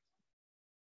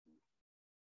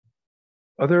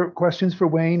 Other questions for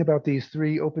Wayne about these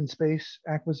 3 open space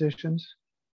acquisitions?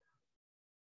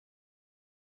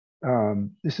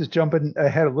 This is jumping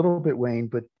ahead a little bit, Wayne,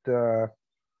 but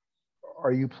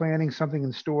are you planning something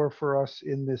in store for us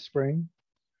in this spring?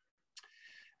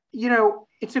 You know,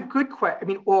 it's a good question. I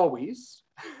mean, always.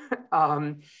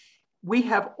 We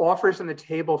have offers on the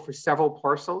table for several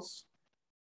parcels.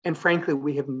 And frankly,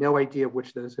 we have no idea which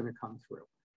of those are going to come through.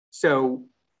 So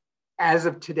as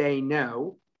of today,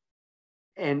 no.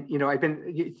 And, you know,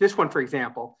 this one, for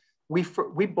example, we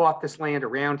bought this land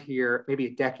around here maybe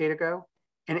a decade ago.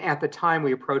 And at the time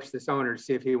we approached this owner to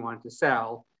see if he wanted to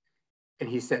sell, and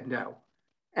he said no.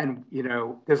 And, you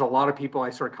know, there's a lot of people I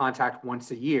sort of contact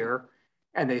once a year,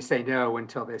 and they say no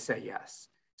until they say yes.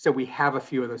 So we have a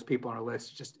few of those people on our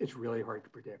list. It's really hard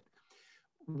to predict.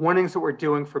 One of the things that we're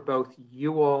doing for both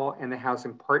you all and the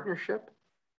Housing Partnership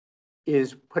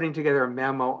is putting together a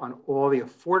memo on all the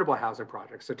affordable housing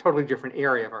projects, a totally different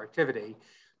area of our activity.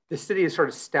 The city has sort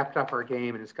of stepped up our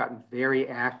game and has gotten very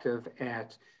active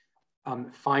at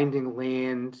finding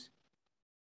land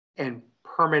and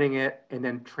permitting it and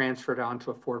then transfer it on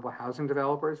to affordable housing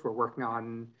developers. We're working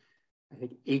on, I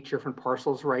think, 8 different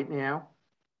parcels right now.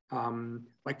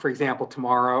 Like, for example,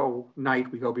 tomorrow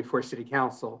night, we go before City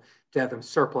Council to have them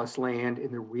surplus land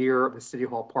in the rear of the City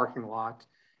Hall parking lot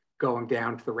going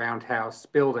down to the Roundhouse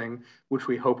building, which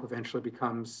we hope eventually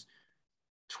becomes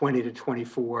 20 to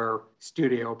 24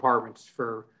 studio apartments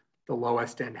for the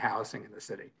lowest end housing in the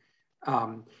city.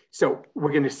 So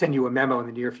we're going to send you a memo in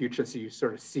the near future so you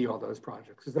sort of see all those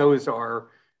projects. Because those are,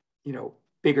 you know,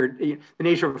 bigger. The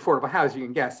nature of affordable housing, you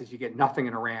can guess, is you get nothing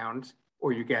in around,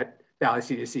 or you get Valley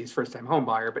CDC's first-time home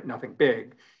buyer, but nothing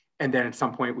big. And then at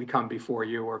some point we come before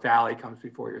you, or Valley comes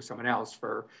before you, or someone else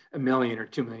for $1 million or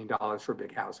 $2 million for a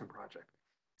big housing project.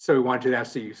 So we want to do that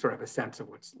so you sort of have a sense of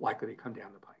what's likely to come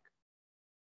down the pike.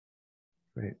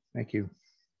 Great, thank you.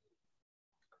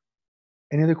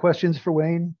 Any other questions for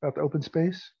Wayne about the open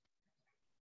space?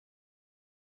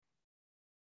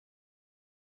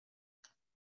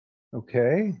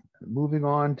 Okay, moving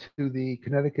on to the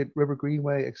Connecticut River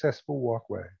Greenway accessible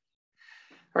walkway.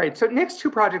 All right, so next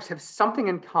 2 projects have something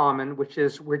in common, which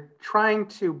is we're trying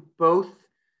to both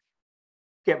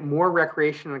get more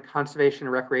recreation and conservation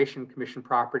and recreation commission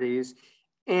properties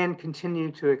and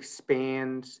continue to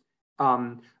expand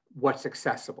what's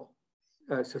accessible.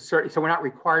 So we're not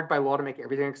required by law to make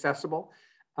everything accessible.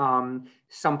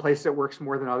 Some places it works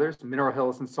more than others. Mineral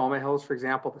Hills and Solomon Hills, for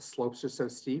example, the slopes are so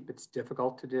steep, it's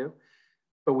difficult to do.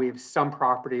 But we have some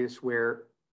properties where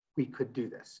we could do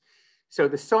this. So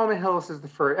the Solomon Hills is the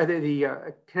first,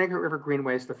 the Connecticut River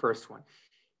Greenway is the first one.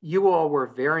 You all were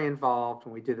very involved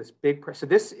when we did this big, so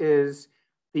this is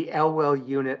the Elwell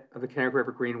unit of the Connecticut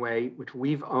River Greenway, which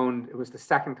we've owned. It was the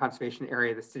second conservation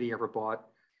area the city ever bought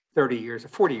 30 years or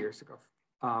 40 years ago.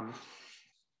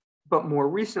 But more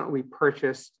recently, we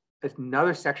purchased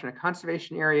another section of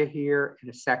conservation area here and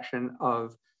a section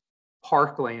of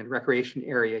parkland recreation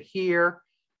area here.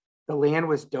 The land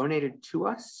was donated to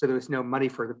us, so there was no money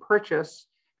for the purchase,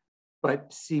 but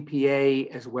CPA,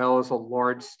 as well as a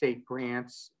large state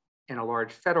grants and a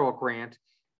large federal grant,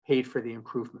 paid for the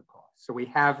improvement costs. So we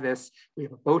have this, we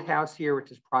have a boathouse here,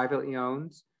 which is privately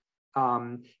owned,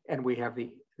 and we have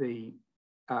the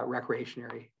recreation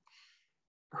area.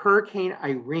 Hurricane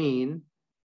Irene,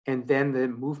 and then the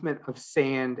movement of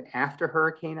sand after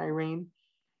Hurricane Irene,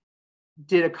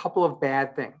 did a couple of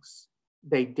bad things.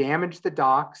 They damaged the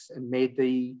docks and made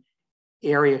the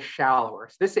area shallower.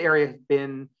 So this area has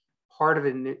been part of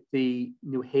the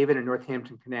New Haven and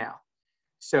Northampton Canal.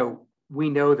 So we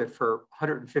know that for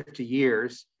 150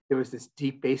 years, there was this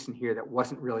deep basin here that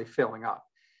wasn't really filling up.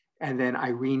 And then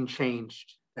Irene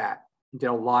changed that and did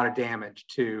a lot of damage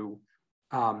to,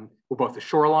 well, both the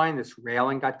shoreline, this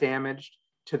railing got damaged,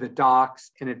 to the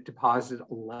docks, and it deposited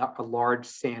a large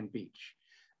sand beach.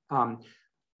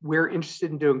 We're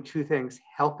interested in doing two things: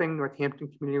 helping Northampton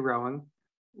Community Rowing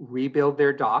rebuild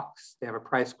their docks. They have a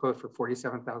price quote for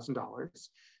 $47,000.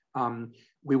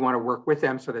 We want to work with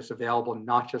them so that's available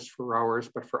not just for rowers,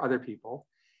 but for other people.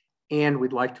 And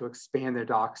we'd like to expand their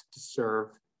docks to serve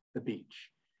the beach.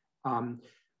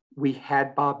 We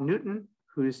had Bob Newton,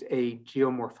 who's a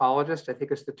geomorphologist, I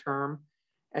think is the term,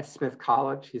 at Smith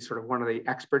College. He's sort of one of the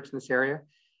experts in this area,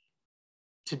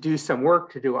 to do some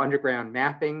work, to do underground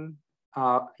mapping,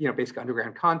 basically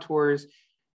underground contours,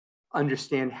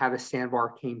 understand how the sandbar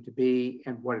came to be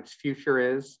and what its future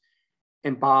is.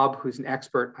 And Bob, who's an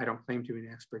expert, I don't claim to be an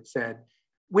expert, said,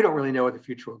 we don't really know what the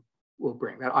future will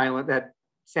bring. That island, that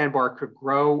sandbar could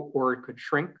grow or it could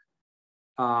shrink.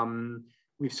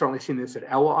 We've certainly seen this at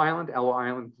Elwha Island. Elwha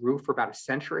Island grew for about a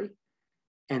century.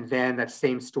 And then that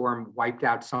same storm wiped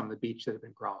out some of the beach that had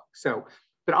been growing. So,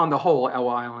 but on the whole,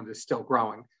 Elwha Island is still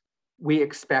growing. We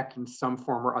expect in some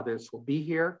form or others will be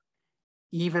here.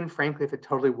 Even frankly, if it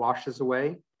totally washes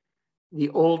away, the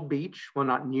old beach, well,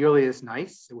 not nearly as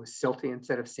nice. It was silty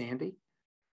instead of sandy.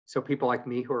 So people like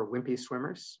me who are wimpy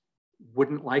swimmers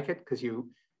wouldn't like it because you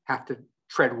have to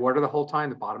tread water the whole time.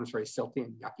 The bottom is very silty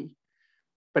and yucky,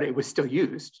 but it was still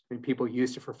used. I mean, people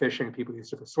used it for fishing and people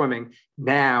used it for swimming.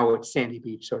 Now it's sandy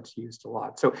beach, so it's used a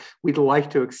lot. So we'd like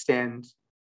to extend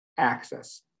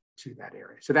access to that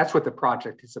area. So that's what the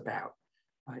project is about.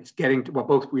 It's getting to, well,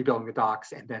 both rebuilding the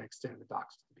docks and then extending the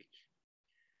docks to the beach.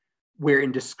 We're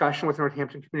in discussion with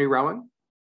Northampton Community Rowing.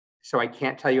 So I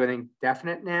can't tell you anything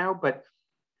definite now, but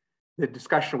the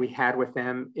discussion we had with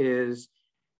them is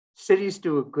cities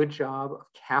do a good job of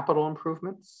capital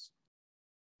improvements.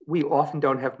 We often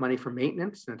don't have money for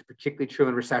maintenance, and it's particularly true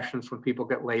in recessions when people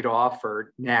get laid off,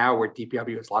 or now where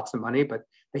DPW has lots of money, but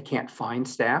they can't find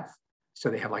staff. So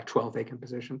they have like 12 vacant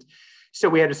positions. So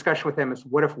we had a discussion with them as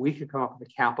what if we could come up with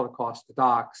a capital cost of the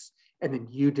docks, and then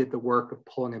you did the work of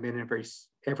pulling them in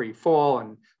every fall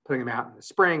and putting them out in the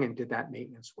spring and did that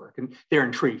maintenance work. And they're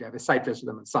intrigued. I have a site visit with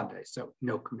them on Sunday, so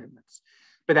no commitments.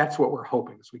 But that's what we're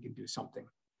hoping is we can do something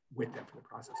with them for the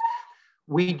process.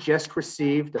 We just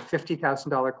received a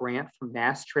 $50,000 grant from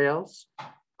Mass Trails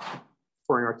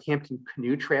for a Northampton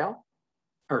canoe trail,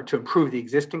 or to improve the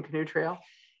existing canoe trail.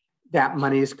 That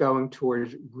money is going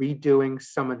towards redoing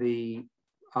some of the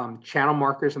channel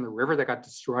markers in the river that got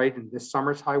destroyed in this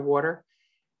summer's high water,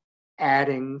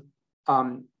 adding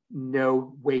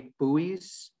no wake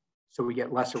buoys, so we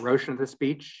get less erosion of this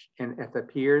beach and at the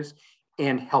piers,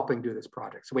 and helping do this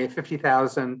project. So we have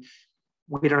 50,000.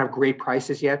 We don't have great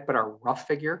prices yet, but our rough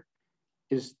figure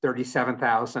is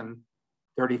 37,000.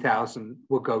 30,000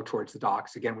 will go towards the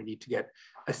docks. Again, we need to get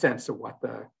a sense of what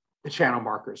the channel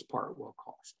markers part will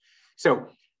cost. So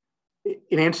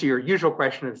in answer to your usual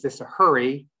question, is this a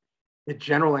hurry? The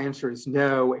general answer is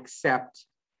no, except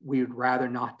we would rather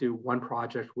not do one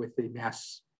project with the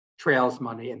Mass Trails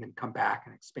money and then come back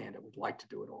and expand it. We'd like to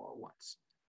do it all at once.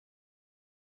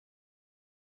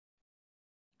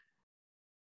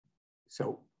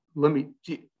 So let me,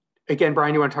 again,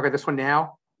 Brian, you want to talk about this one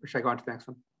now, or should I go on to the next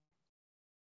one?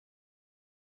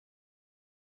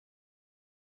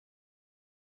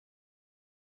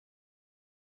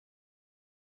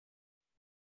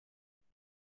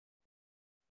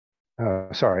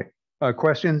 Sorry.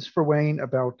 Questions for Wayne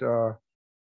about the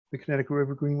Connecticut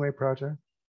River Greenway project?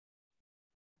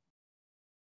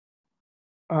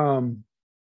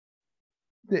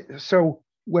 So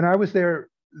when I was there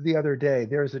the other day,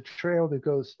 there's a trail that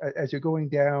goes as you're going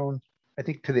down, I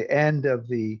think, to the end of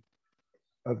the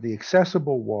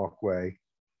accessible walkway.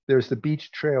 There's the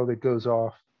beach trail that goes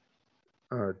off,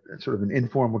 sort of an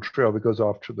informal trail that goes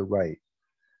off to the right.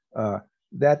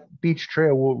 That beach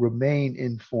trail will remain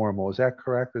informal. Is that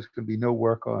correct? There's going to be no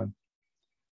work on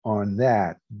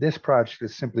that. This project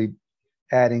is simply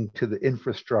adding to the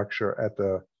infrastructure at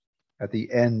the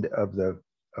end of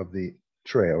the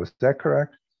trail. Is that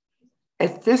correct?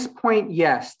 At this point,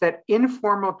 yes. That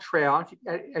informal trail,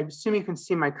 I assume you can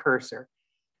see my cursor.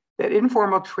 That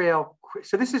informal trail,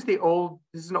 so this is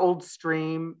an old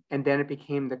stream, and then it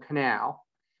became the canal.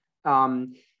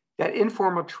 That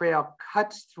informal trail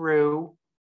cuts through,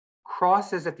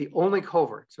 crosses at the only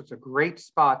culvert. So it's a great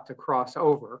spot to cross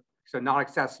over. So not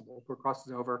accessible, but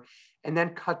crosses over, and then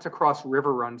cuts across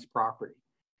River Run's property.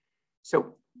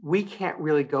 So we can't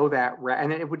really go that route,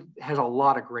 and it has a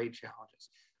lot of grade challenges.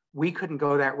 We couldn't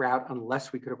go that route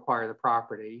unless we could acquire the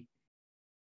property.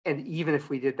 And even if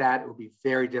we did that, it would be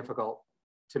very difficult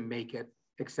to make it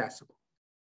accessible.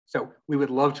 So we would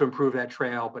love to improve that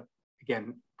trail, but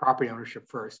again, property ownership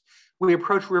first. We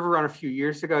approached River Run a few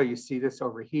years ago. You see this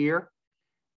over here.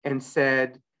 and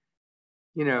said,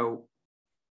 you know,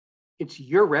 it's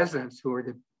your residents who are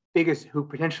the biggest, who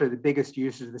potentially the biggest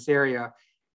users of this area.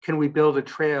 Can we build a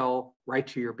trail right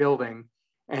to your building?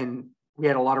 And we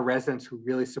had a lot of residents who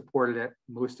really supported it.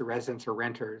 Most of the residents are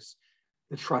renters.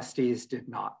 The trustees did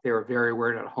not. They were very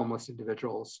worried about homeless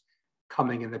individuals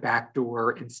coming in the back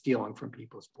door and stealing from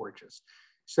people's porches.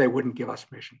 So they wouldn't give us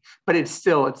permission. But it's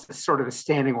sort of a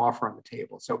standing offer on the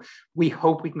table. So we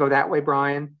hope we can go that way,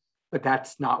 Brian, but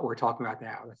that's not what we're talking about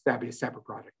now. That'd be a separate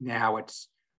project. Now it's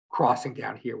crossing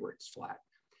down here where it's flat.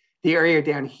 The area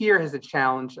down here has a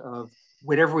challenge of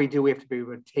whatever we do, we have to be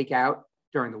able to take out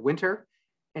during the winter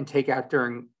and take out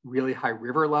during really high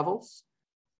river levels.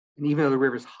 And even though the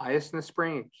river's highest in the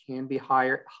spring, it can be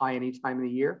high any time of the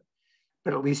year,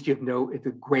 but at least you know if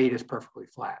the grade is perfectly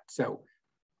flat. So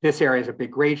this area is a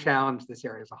big grade challenge. This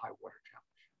area is a high water challenge.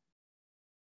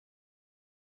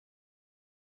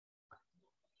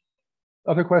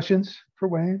 Other questions for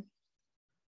Wayne?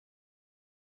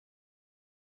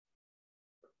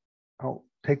 I'll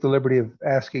take the liberty of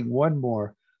asking one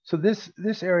more. So this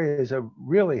area is a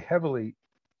really heavily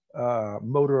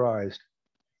motorized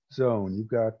zone. You've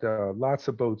got lots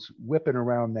of boats whipping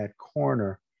around that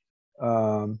corner.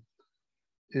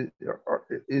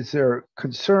 Is there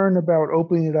concern about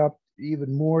opening it up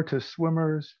even more to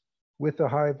swimmers with a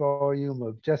high volume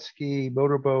of jet ski,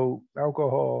 motorboat,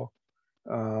 alcohol,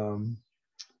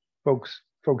 folks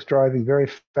driving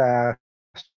very fast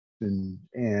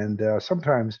and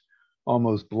sometimes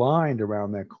almost blind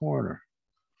around that corner?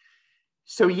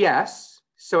 So yes.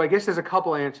 So I guess there's a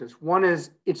couple answers. One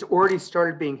is it's already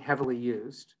started being heavily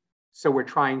used. So we're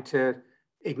trying to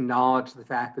acknowledge the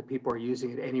fact that people are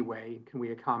using it anyway. Can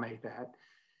we accommodate that?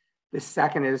 The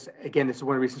second is, again, this is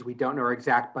one of the reasons we don't know our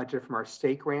exact budget from our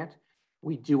state grant.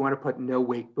 We do want to put no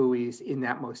wake buoys in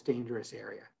that most dangerous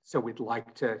area. So we'd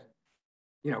like to,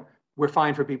 you know, we're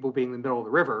fine for people being in the middle of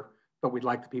the river, but we'd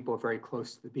like the people very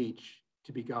close to the beach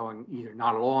to be going either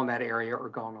not at all in that area or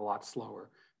going a lot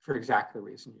slower for exactly the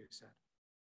reason you said.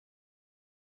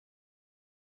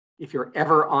 If you're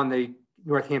ever on the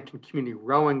Northampton community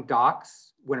rowing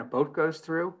docks, when a boat goes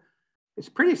through, it's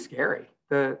pretty scary.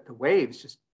 The waves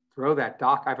just throw that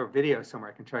dock. I have a video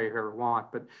somewhere I can show you if you ever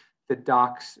want, but the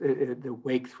docks, the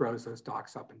wake throws those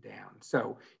docks up and down.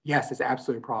 So yes, it's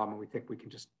absolutely a problem. And we think we can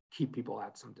just keep people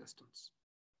at some distance.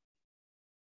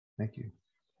 Thank you.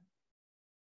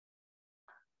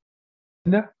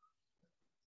 Linda?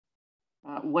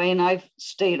 Wayne, I've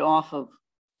stayed off of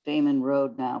Damon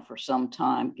Road now for some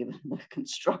time, given the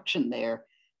construction there.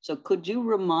 So could you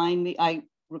remind me, I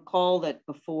recall that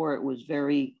before it was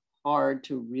very hard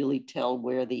to really tell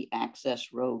where the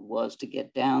access road was to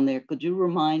get down there. Could you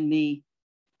remind me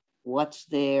what's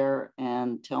there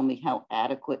and tell me how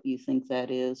adequate you think that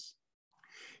is?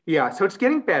 Yeah, so it's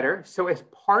getting better. So as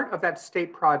part of that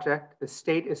state project, the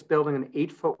state is building an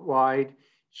 8-foot wide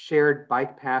shared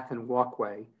bike path and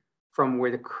walkway from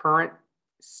where the current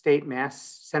State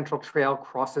Mass Central Trail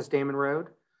crosses Damon Road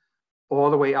all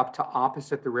the way up to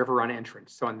opposite the River Run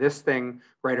entrance. So on this thing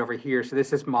right over here, so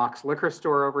this is Mock's liquor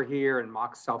store over here and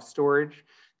Mock's self-storage.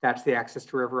 That's the access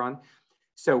to River Run.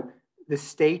 So the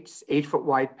state's 8-foot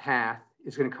wide path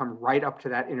is going to come right up to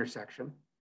that intersection.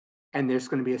 And there's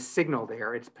going to be a signal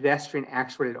there. It's pedestrian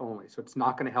actuated only. So it's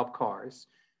not going to help cars,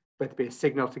 but there'll be a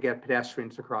signal to get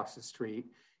pedestrians across the street.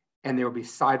 And there will be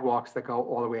sidewalks that go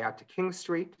all the way out to King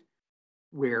Street,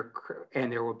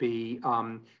 and there will be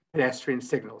pedestrian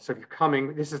signals. So if you're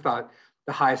coming, this is the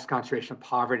highest concentration of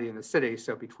poverty in the city.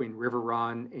 So between River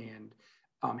Run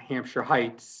and Hampshire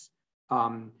Heights,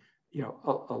 you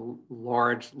know, a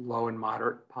large, low and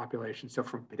moderate population. So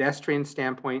from a pedestrian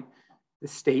standpoint, the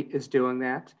state is doing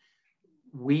that.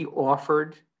 We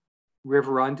offered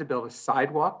River Run to build a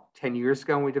sidewalk 10 years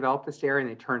ago when we developed this area,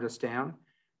 and they turned us down.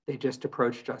 They just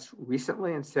approached us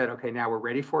recently and said, okay, now we're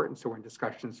ready for it. And so we're in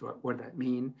discussions, what does that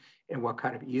mean and what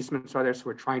kind of easements are there? So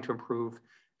we're trying to improve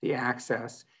the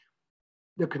access.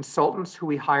 The consultants who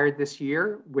we hired this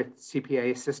year with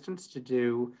CPA assistance to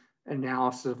do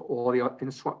analysis of all the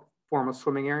informal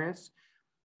swimming areas,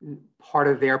 part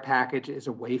of their package is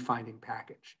a wayfinding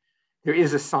package. There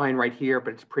is a sign right here,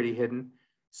 but it's pretty hidden.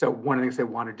 So one of the things they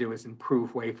want to do is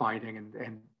improve wayfinding,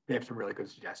 and they have some really good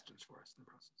suggestions for us in the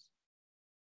process.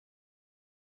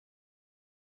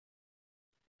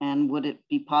 And would it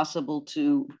be possible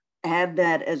to add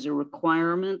that as a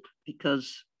requirement?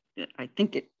 Because I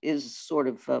think it is sort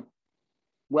of a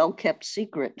well-kept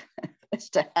secret as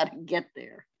to how to get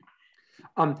there.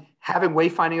 Having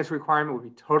wayfinding as a requirement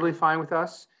would be totally fine with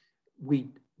us. We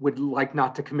would like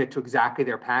not to commit to exactly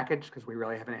their package because we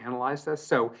really haven't analyzed this.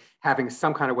 So having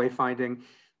some kind of wayfinding,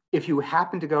 If you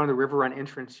happen to go in the River Run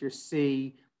entrance, you'll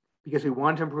see, because we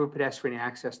want to improve pedestrian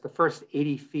access, the first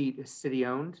 80 feet is city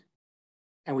owned.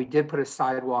 And we did put a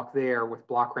sidewalk there with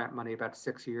block grant money about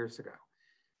 6 years ago.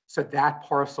 So that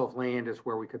parcel of land is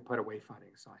where we could put a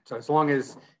wayfinding sign. So as long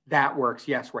as that works,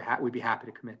 yes, we'd be happy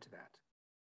to commit to that.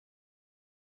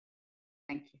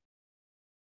 Thank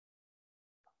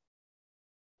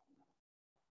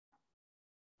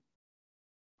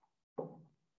you.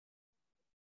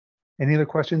 Any other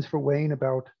questions for Wayne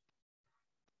about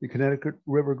the Connecticut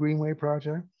River Greenway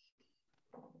project?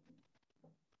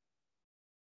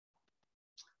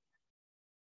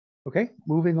 Okay,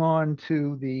 moving on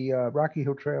to the Rocky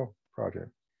Hill Trail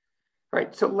project. All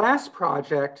right, so last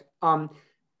project,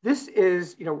 this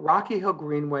is, Rocky Hill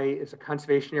Greenway is a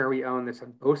conservation area we own that's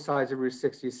on both sides of Route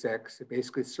 66. It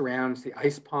basically surrounds the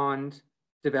ice pond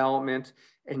development,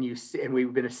 and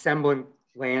we've been assembling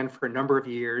land for a number of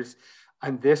years.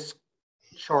 On this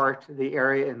chart, the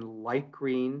area in light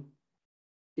green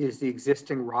is the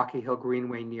existing Rocky Hill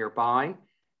Greenway nearby.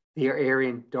 The area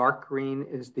in dark green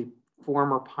is the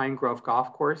former Pine Grove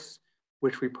Golf Course,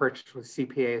 which we purchased with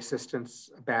CPA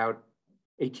assistance about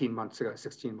 16 months ago,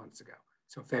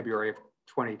 so February of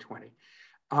 2020.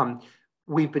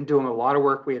 We've been doing a lot of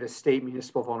work. We had a state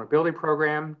municipal vulnerability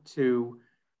program to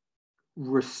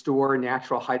restore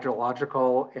natural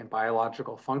hydrological and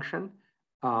biological function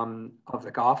of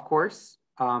the golf course.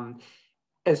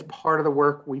 As part of the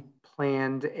work, we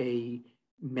planned a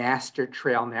master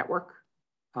trail network.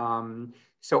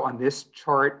 So on this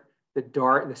chart,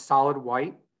 the solid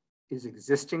white is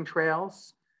existing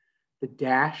trails. The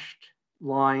dashed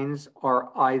lines are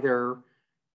either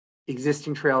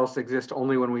existing trails that exist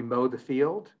only when we mow the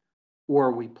field,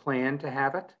 or we plan to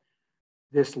have it.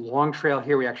 This long trail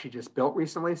here we actually just built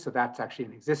recently, so that's actually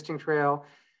an existing trail.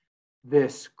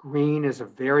 This green is a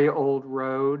very old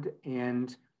road,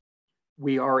 and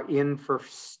we are in for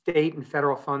state and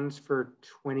federal funds for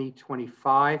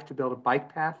 2025 to build a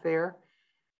bike path there.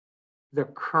 The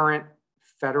current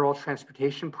federal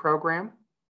transportation program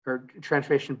or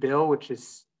transportation bill, which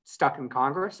is stuck in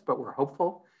Congress, but we're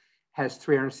hopeful, has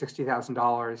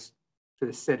 $360,000 for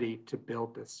the city to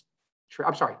build this.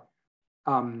 I'm sorry,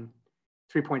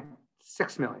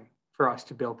 3.6 million for us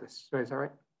to build this. Is that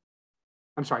right?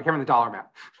 I'm sorry, I can't remember the dollar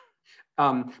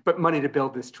amount, but money to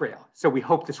build this trail. So we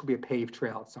hope this will be a paved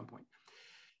trail at some point.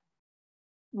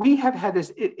 We have had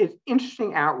this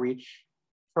interesting outreach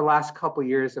for the last couple of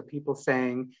years of people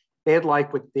saying they'd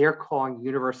like what they're calling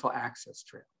universal access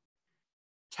trail.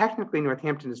 Technically,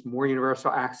 Northampton is more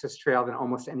universal access trail than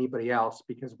almost anybody else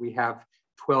because we have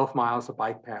 12 miles of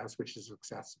bike paths, which is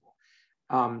accessible.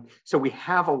 So we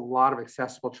have a lot of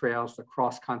accessible trails that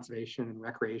cross conservation and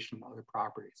recreation and other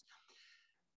properties.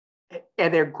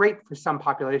 And they're great for some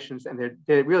populations, and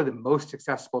they're really the most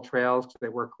accessible trails because they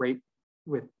work great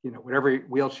with whatever your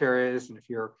wheelchair is, and if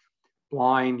you're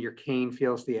blind, your cane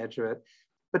feels the edge of it,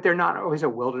 but they're not always a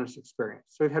wilderness experience.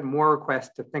 So we've had more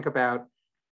requests to think about,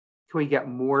 can we get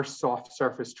more soft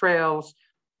surface trails?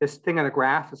 This thing on the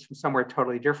graph is from somewhere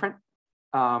totally different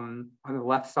on the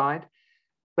left side,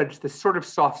 but it's the sort of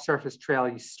soft surface trail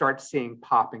you start seeing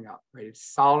popping up, right? It's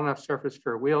solid enough surface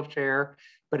for a wheelchair,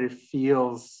 but it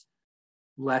feels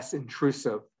less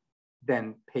intrusive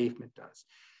than pavement does.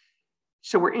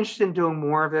 So we're interested in doing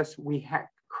more of this. We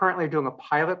currently doing a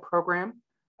pilot program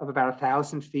of about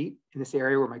 1,000 feet in this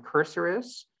area where my cursor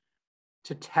is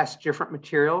to test different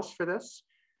materials for this.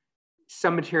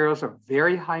 Some materials are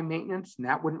very high maintenance and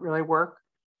that wouldn't really work.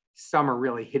 Some are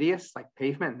really hideous like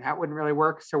pavement and that wouldn't really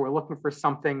work. So we're looking for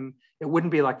something, it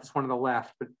wouldn't be like this one on the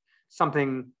left, but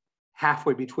something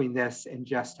halfway between this and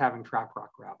just having trap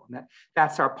rock gravel. And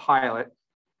that's our pilot.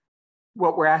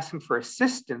 What we're asking for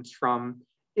assistance from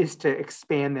is to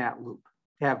expand that loop,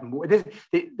 to have more.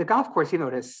 The golf course, even though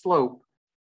it has slope,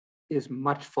 is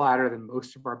much flatter than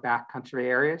most of our backcountry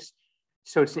areas.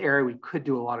 So it's an area we could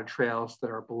do a lot of trails that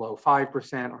are below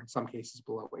 5% or in some cases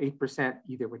below 8%,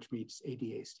 either which meets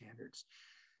ADA standards.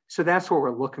 So that's what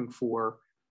we're looking for,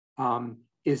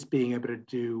 is being able to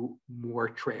do more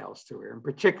trails through here. In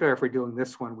particular, if we're doing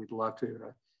this one, we'd love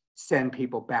to send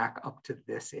people back up to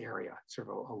this area, sort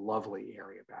of a lovely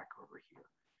area back over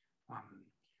here.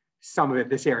 Some of it,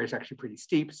 this area is actually pretty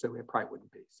steep, so it probably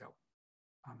wouldn't be. So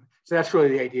that's really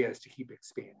the idea, is to keep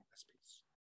expanding this piece.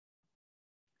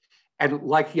 And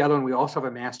like the other one, we also have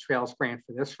a Mass Trails grant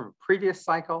for this from a previous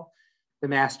cycle. The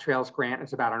Mass Trails grant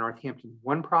is about our Northampton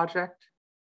 1 project.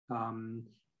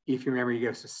 If you remember, you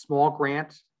gave us a small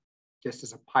grant just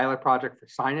as a pilot project for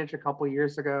signage a couple of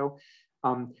years ago.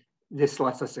 This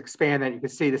lets us expand that. You can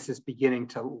see this is beginning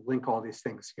to link all these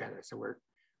things together. So we're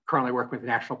currently working with the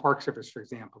National Park Service, for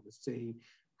example, to see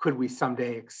could we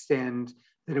someday extend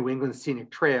the New England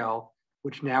Scenic Trail,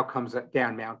 which now comes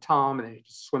down Mount Tom and then you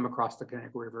just swim across the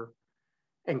Connecticut River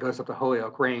and goes up to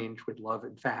Holyoke Range. We'd love,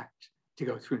 in fact, to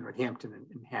go through Northampton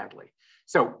and Hadley.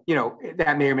 So, you know,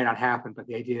 that may or may not happen, but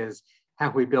the idea is how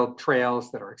can we build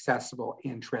trails that are accessible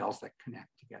and trails that connect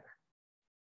together?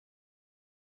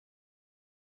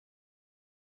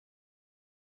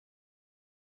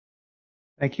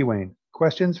 Thank you, Wayne.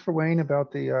 Questions for Wayne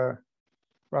about the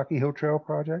Rocky Hill Trail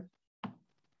project?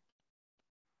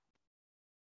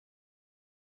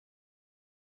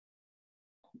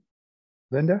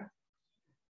 Linda?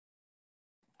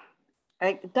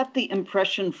 I got the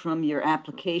impression from your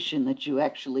application that you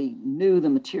actually knew the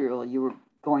material you were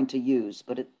going to use,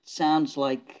 but it sounds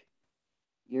like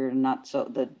you're not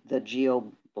so, the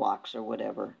geo blocks or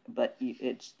whatever, but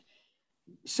it's.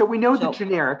 So we know the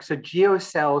generic, so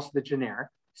geocell's the generic.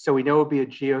 So we know it'll be a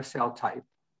geocell type.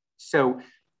 So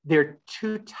there are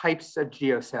two types of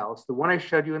geocells. The one I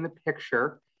showed you in the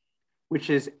picture, which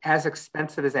is as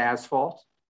expensive as asphalt.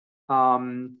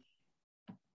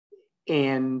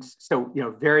 And so, you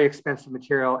know, very expensive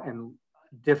material and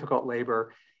difficult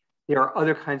labor. There are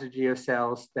other kinds of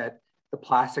geocells that the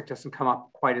plastic doesn't come up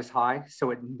quite as high.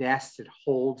 So it nests, it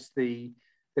holds the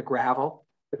gravel,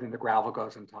 but then the gravel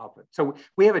goes on top of it. So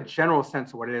we have a general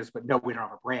sense of what it is, but no, we don't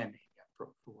have a brand name yet for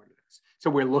what it is. So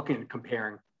we're looking and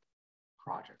comparing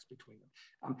projects between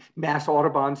them. Mass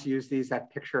Autobahns use these.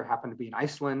 That picture happened to be in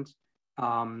Iceland.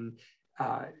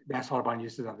 Mass Autobahn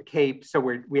uses it on the Cape. So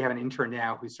we have an intern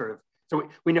now who's sort of, so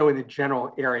we know in the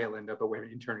general area, Linda, but we have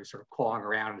an intern who's sort of calling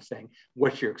around and saying,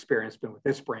 what's your experience been with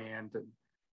this brand and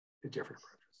the different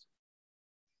approaches?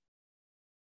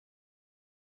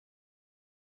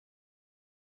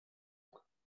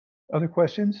 Other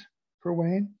questions for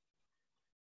Wayne?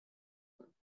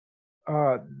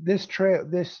 The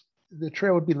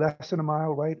trail would be less than a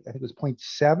mile, right? I think it was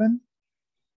 0.7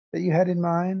 that you had in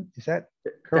mind. Is that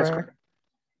correct?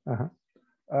 That's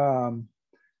correct.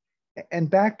 And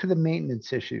back to the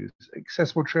maintenance issues.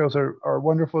 Accessible trails are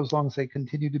wonderful as long as they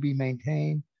continue to be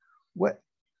maintained. What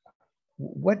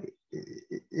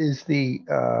is the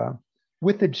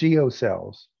with the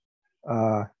geocells?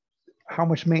 How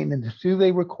much maintenance do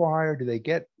they require? Do they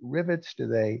get rivets? Do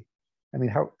they? I mean,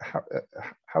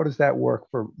 how does that work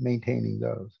for maintaining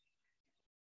those?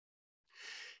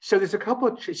 So there's a couple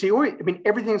of, so you already, I mean,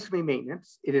 everything's gonna be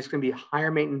maintenance. It is gonna be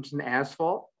higher maintenance than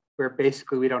asphalt, where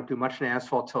basically we don't do much in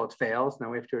asphalt till it fails. Now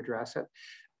we have to address it.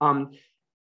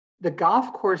 The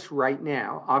golf course right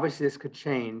now, obviously this could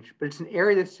change, but it's an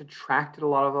area that's attracted a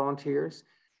lot of volunteers.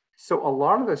 So a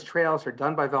lot of those trails are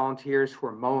done by volunteers who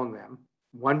are mowing them.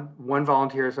 One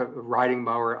volunteer is a riding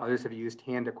mower, others have used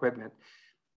hand equipment.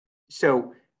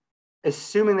 So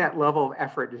assuming that level of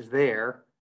effort is there,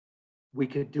 we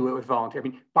could do it with volunteers. I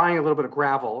mean, buying a little bit of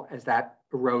gravel as that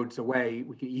erodes away,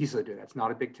 we could easily do that. It's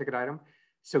not a big ticket item.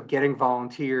 So getting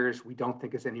volunteers, we don't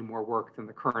think is any more work than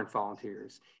the current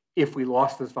volunteers. If we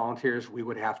lost those volunteers, we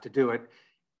would have to do it.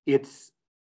 It's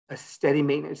a steady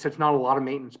maintenance. So it's not a lot of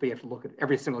maintenance, but you have to look at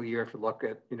every single year, you have to look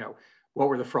at, you know, what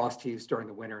were the frost heaves during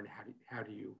the winter and how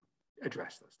do you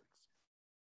address those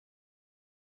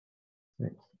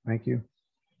things? Thank you.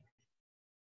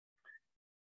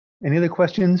 Any other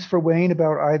questions for Wayne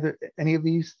about any of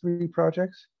these three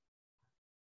projects?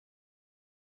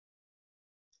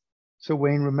 So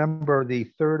Wayne, remember the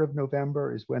 3rd of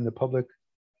November is when the public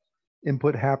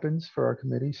input happens for our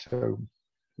committee. So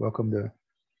welcome to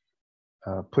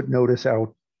put notice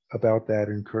out about that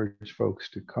and encourage folks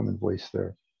to come and voice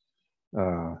their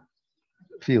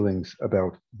feelings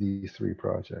about these three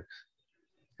projects.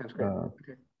 That's great.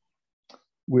 Okay.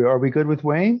 Are we good with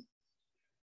Wayne?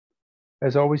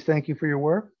 As always, thank you for your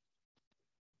work.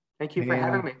 Thank you for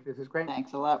having me. This is great.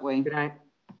 Thanks a lot, Wayne. Good night.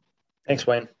 Thanks,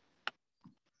 Wayne.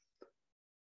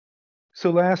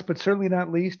 So last but certainly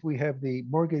not least, we have the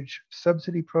mortgage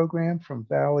subsidy program from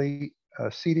Valley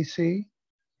CDC.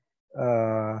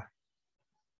 And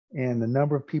the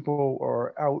number of people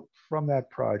are out from that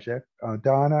project.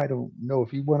 Donna, I don't know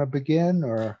if you want to begin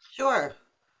or. Sure.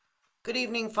 Good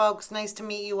evening, folks. Nice to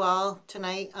meet you all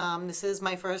tonight. This is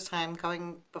my first time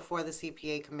coming before the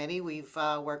CPA committee. We've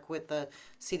worked with the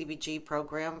CDBG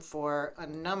program for a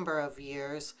number of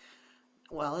years.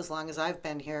 Well, as long as I've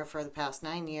been here, for the past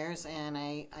 9 years, and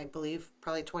I believe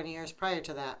probably 20 years prior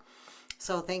to that.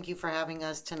 So thank you for having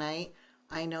us tonight.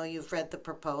 I know you've read the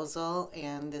proposal,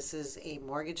 and this is a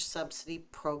mortgage subsidy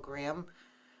program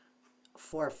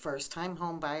for first-time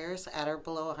home buyers at or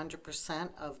below 100%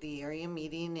 of the area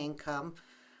median income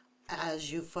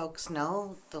as you folks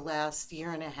know, the last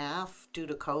year and a half, due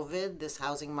to COVID, this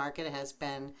housing market has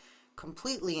been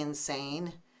completely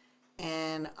insane.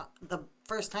 And the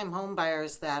first-time home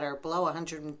buyers that are below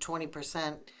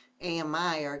 120%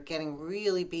 AMI are getting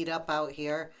really beat up out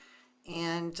here.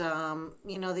 And,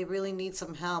 you know, they really need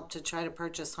some help to try to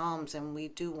purchase homes. And we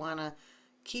do want to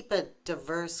keep a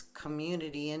diverse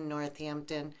community in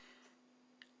Northampton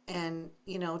and,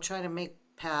 you know, try to make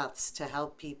paths to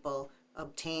help people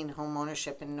obtain home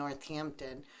ownership in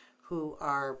Northampton who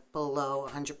are below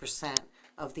 100%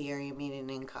 of the area median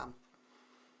income.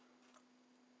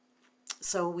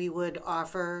 So we would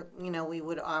offer, you know, we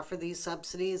would offer these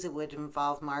subsidies. It would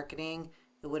involve marketing.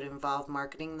 It would involve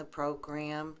marketing the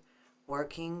program,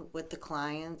 working with the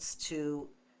clients to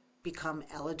become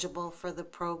eligible for the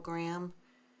program,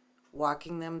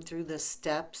 walking them through the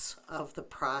steps of the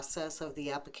process, of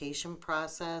the application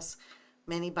process.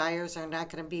 Many buyers are not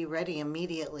going to be ready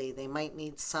immediately. They might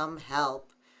need some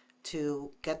help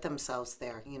to get themselves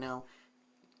there. You know,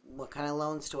 what kind of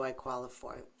loans do I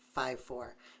qualify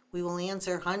for? We will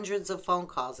answer hundreds of phone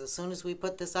calls. As soon as we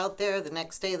put this out there, the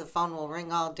next day the phone will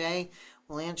ring all day.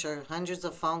 We'll answer hundreds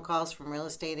of phone calls from real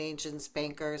estate agents,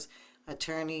 bankers,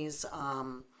 attorneys,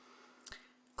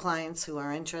 clients who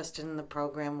are interested in the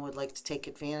program, would like to take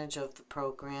advantage of the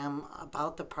program,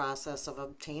 about the process of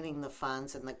obtaining the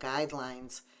funds and the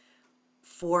guidelines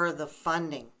for the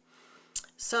funding.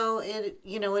 So it,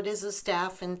 you know, it is a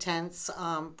staff intense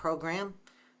program.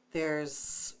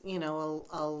 There's, you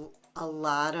know, a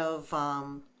lot of,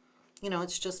 you know,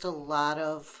 it's just a lot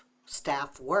of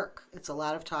staff work. It's a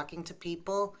lot of talking to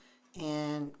people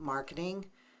and marketing,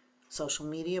 social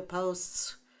media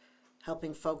posts,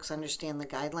 helping folks understand the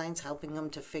guidelines, helping them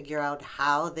to figure out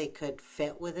how they could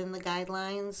fit within the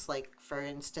guidelines. Like, for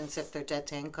instance, if their debt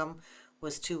to income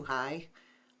was too high,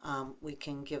 we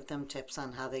can give them tips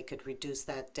on how they could reduce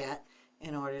that debt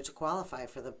in order to qualify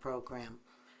for the program.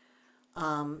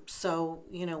 So,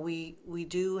 you know, we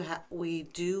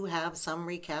do have some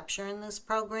recapture in this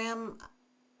program.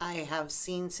 I have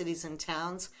seen cities and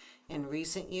towns in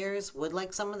recent years would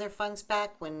like some of their funds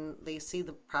back when they see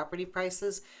the property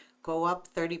prices go up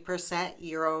 30%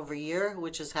 year over year,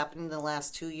 which has happened in the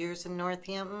last 2 years in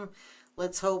Northampton.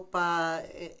 Let's hope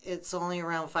it's only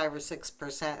around 5 or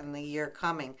 6% in the year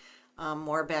coming,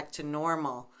 more back to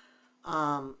normal.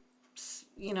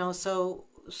 You know, so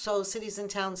cities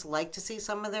and towns like to see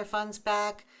some of their funds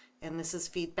back, and this is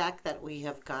feedback that we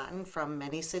have gotten from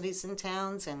many cities and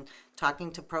towns, and talking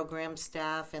to program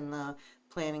staff in the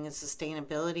Planning and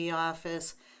Sustainability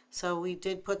Office. So we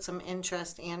did put some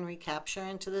interest and recapture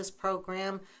into this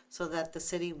program so that the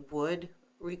city would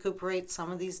recuperate some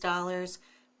of these dollars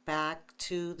back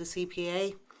to the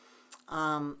CPA.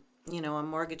 You know, a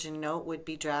mortgage and note would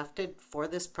be drafted for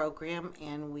this program,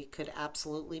 and we could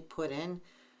absolutely put in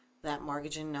that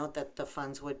mortgage and note that the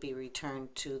funds would be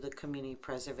returned to the community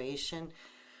preservation,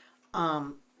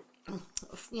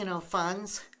 you know,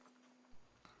 funds.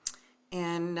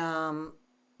 And,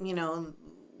 you know,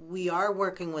 we are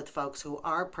working with folks who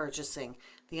are purchasing.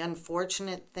 The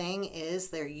unfortunate thing is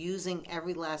they're using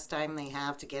every last dime they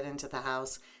have to get into the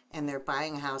house, and they're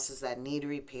buying houses that need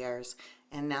repairs,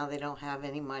 and now they don't have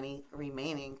any money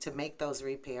remaining to make those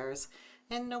repairs.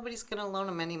 And nobody's going to loan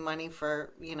them any money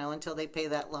for, you know, until they pay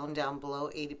that loan down below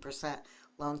 80%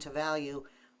 loan to value.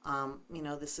 You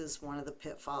know, this is one of the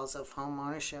pitfalls of home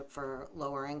ownership for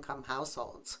lower income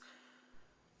households.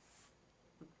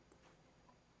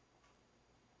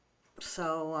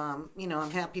 So, you know,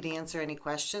 I'm happy to answer any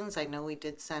questions. I know we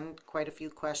did send quite a few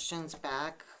questions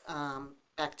back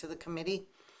to the committee.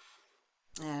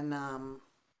 And,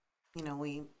 you know,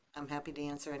 I'm happy to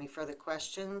answer any further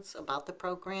questions about the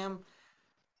program.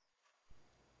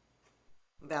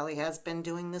 Valley has been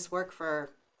doing this work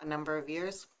for a number of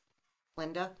years.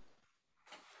 Linda?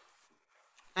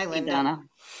 Hi, Linda. Hey,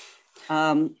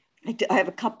 Donna. I have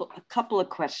a couple of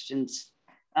questions.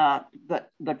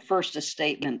 But first a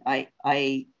statement.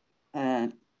 I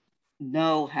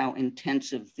know how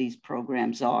intensive these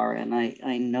programs are, and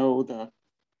I know the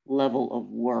level of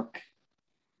work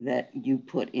that you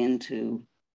put into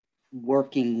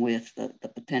working with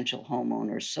the potential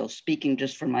homeowners. So speaking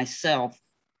just for myself,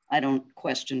 I don't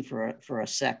question for a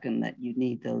second that you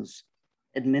need those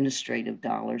administrative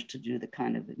dollars to do the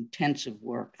kind of intensive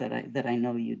work that I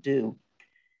know you do.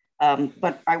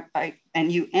 But and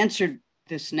you answered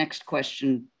this next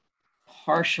question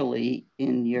partially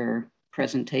in your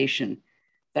presentation,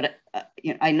 but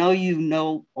you know, I know you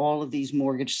know all of these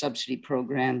mortgage subsidy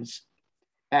programs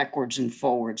backwards and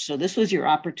forwards. So this was your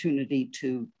opportunity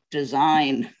to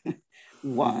design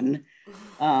one.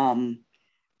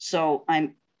 So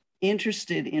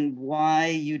interested in why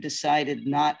you decided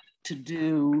not to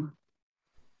do,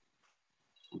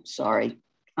 I'm sorry,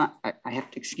 I have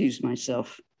to excuse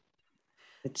myself.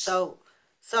 It's, So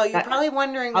you're probably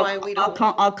wondering why we don't.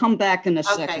 I'll come back in a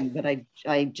Okay. second, but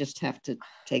I just have to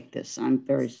take this. I'm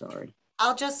very sorry.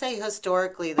 I'll just say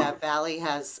historically that Valley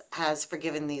has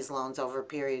forgiven these loans over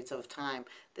periods of time.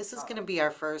 This is going to be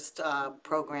our first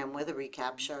program with a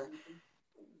recapture.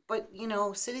 But, you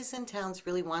know, cities and towns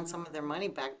really want some of their money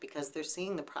back because they're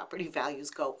seeing the property values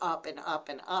go up and up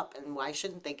and up. And why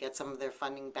shouldn't they get some of their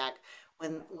funding back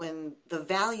when the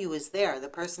value is there? The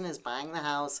person is buying the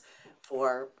house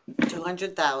for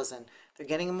 $200,000. They're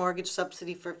getting a mortgage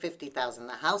subsidy for $50,000.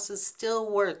 The house is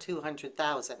still worth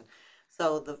 $200,000.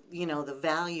 So the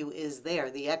value is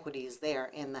there, the equity is there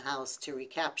in the house to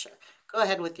recapture. Go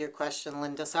ahead with your question,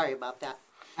 Linda. Sorry about that.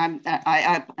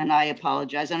 I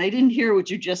apologize, and I didn't hear what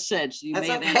you just said, so you That's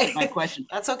may have okay. answered my question.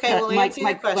 That's okay. We'll answer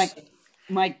your question.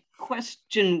 My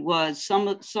question was some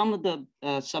of the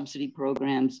subsidy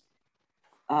programs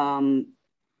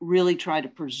really try to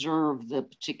preserve the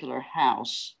particular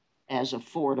house as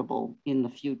affordable in the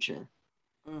future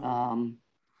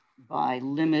by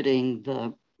limiting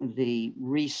the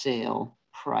resale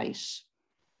price.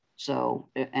 So,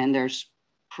 and there's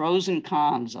pros and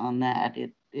cons on that.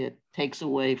 It takes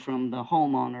away from the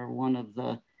homeowner one of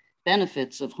the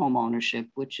benefits of home ownership,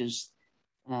 which is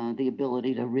the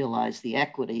ability to realize the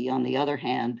equity. On the other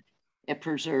hand, it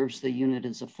preserves the unit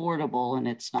as affordable and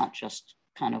it's not just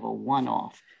kind of a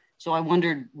one-off. So I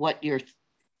wondered what your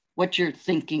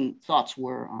thoughts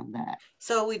were on that.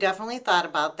 So we definitely thought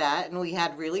about that, and we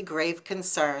had really grave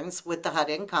concerns with the HUD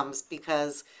incomes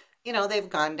because, you know, they've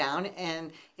gone down.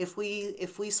 And if we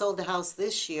sold a house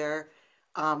this year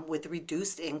with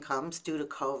reduced incomes due to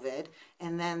COVID,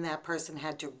 and then that person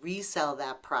had to resell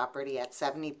that property at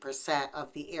 70%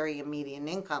 of the area median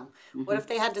income, what if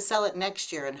they had to sell it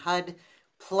next year and HUD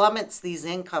plummets these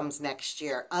incomes next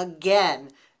year again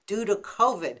due to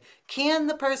COVID? Can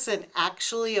the person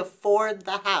actually afford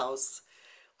the house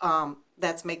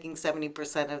that's making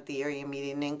 70% of the area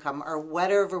median income, or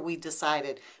whatever we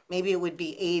decided? Maybe it would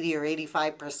be 80 or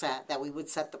 85% that we would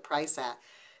set the price at.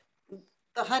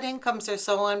 The HUD incomes are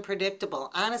so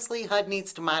unpredictable. Honestly, HUD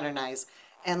needs to modernize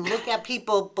and look at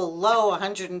people below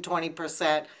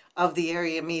 120% of the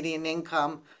area median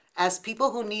income as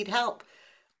people who need help.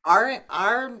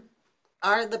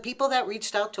 The people that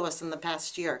reached out to us in the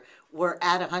past year were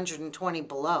at 120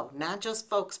 below, not just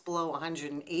folks below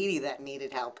 180 that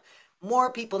needed help. More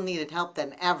people needed help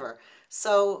than ever.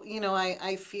 So, you know,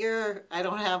 I fear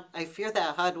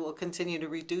that HUD will continue to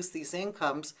reduce these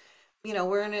incomes. You know,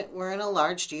 we're in a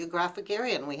large geographic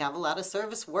area and we have a lot of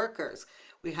service workers.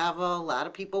 We have a lot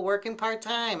of people working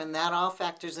part-time, and that all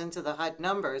factors into the HUD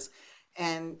numbers.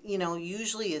 And, you know,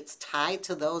 usually it's tied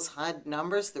to those HUD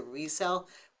numbers, the resale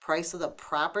price of the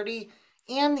property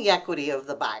and the equity of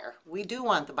the buyer. We do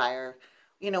want the buyer,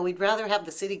 you know, we'd rather have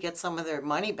the city get some of their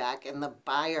money back and the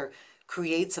buyer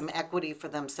create some equity for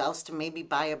themselves to maybe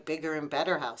buy a bigger and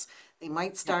better house. They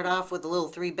might start off with a little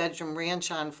 3-bedroom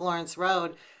ranch on Florence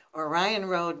Road or Ryan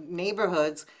Road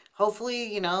neighborhoods.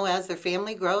 Hopefully, you know, as their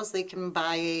family grows, they can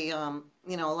buy a,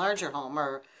 you know, a larger home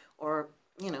or,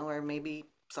 you know, or maybe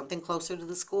something closer to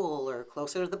the school or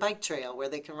closer to the bike trail where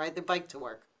they can ride their bike to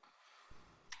work.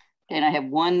 And I have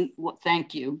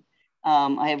thank you.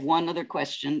 I have one other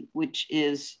question, which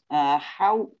is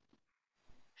how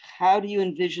do you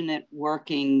envision it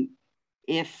working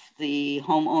if the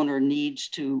homeowner needs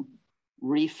to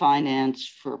refinance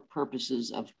for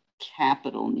purposes of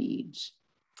capital needs?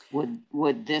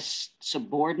 Would this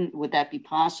would that be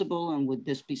possible, and would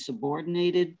this be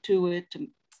subordinated to it?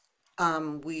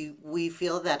 We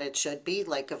feel that it should be,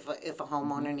 like if a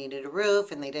homeowner needed a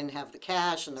roof and they didn't have the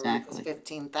cash and the roof was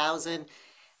 $15,000,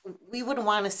 we would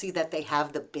want to see that they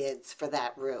have the bids for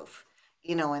that roof,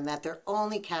 you know, and that they're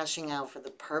only cashing out for the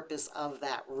purpose of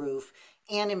that roof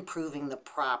and improving the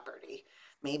property.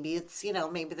 Maybe it's, you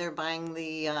know, maybe they're buying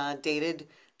the dated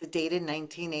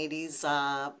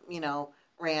 1980s, you know,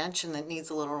 ranch, and that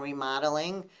needs a little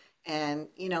remodeling, and,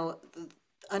 you know,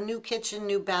 a new kitchen,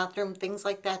 new bathroom, things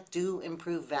like that do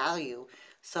improve value.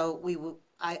 So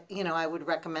I would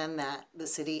recommend that the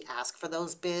city ask for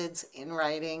those bids in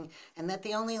writing, and that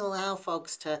they only allow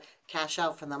folks to cash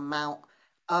out for the amount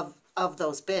of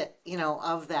those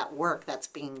of that work that's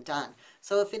being done.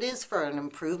 So if it is for an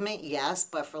improvement, yes,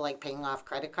 but for like paying off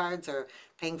credit cards or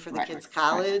paying for the kids'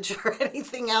 college or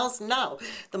anything else, no.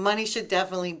 The money should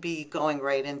definitely be going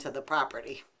right into the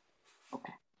property.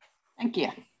 Okay, thank you.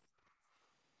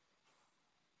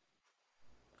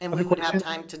 And we would have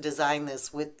time to design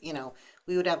this with, you know,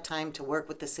 we would have time to work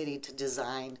with the city to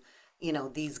design, you know,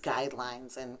 these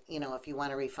guidelines. And, you know, if you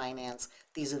want to refinance,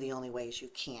 these are the only ways you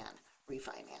can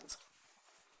refinance.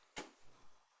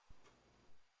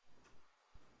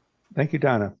 Thank you,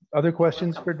 Donna. Other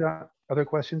questions for Donna?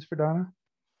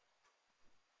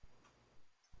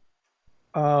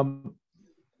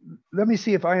 Let me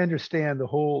see if I understand the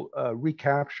whole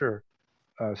recapture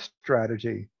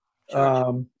strategy.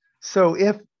 Sure. So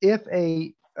if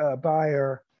a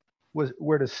buyer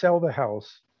were to sell the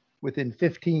house within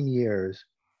 15 years,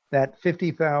 that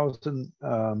 50,000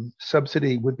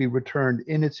 subsidy would be returned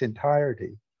in its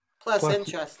entirety, Plus plus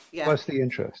interest, yeah. plus the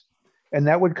interest, and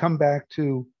that would come back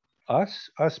to us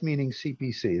meaning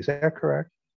CPC. Is that correct?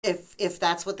 If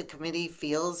that's what the committee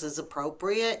feels is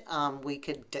appropriate, we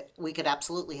could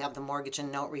absolutely have the mortgage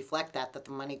and note reflect that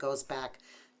the money goes back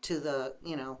to the,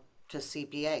 you know, to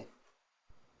CPA.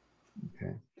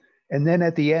 Okay. And then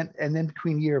at the end, and then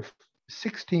between year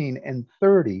 16 and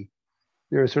 30,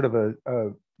 there's sort of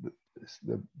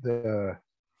the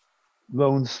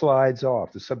loan slides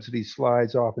off, the subsidy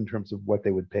slides off in terms of what they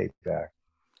would pay back.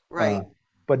 Right.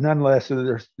 But nonetheless,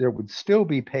 there would still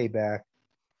be payback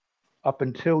up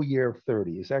until year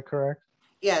 30. Is that correct?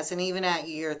 Yes, and even at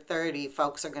year 30,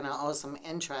 folks are going to owe some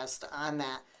interest on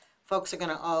that. Folks are going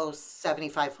to owe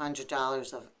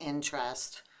 $7,500 of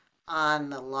interest on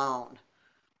the loan,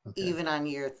 Okay. even on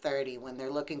year 30. When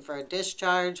they're looking for a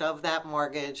discharge of that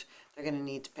mortgage, they're going to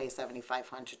need to pay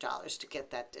 $7,500 to get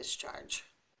that discharge.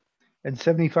 And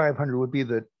 7,500 would be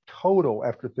the total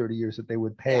after 30 years that they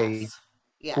would pay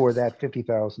Yes. for Yes. that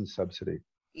 50,000 subsidy.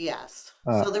 Yes.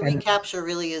 Uh, So the and- recapture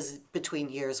really is between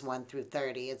years 1 through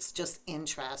 30. It's just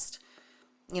interest.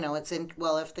 You know, it's in,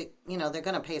 well, if they, you know, they're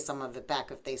going to pay some of it back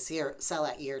if they sell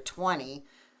at year 20.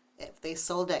 If they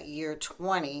sold at year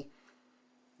 20,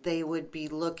 they would be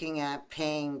looking at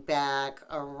paying back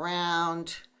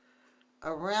around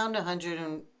 100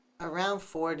 and around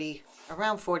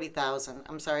 40,000.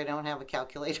 I'm sorry, I don't have a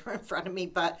calculator in front of me,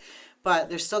 but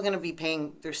they're still going to be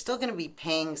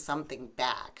paying something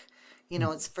back. You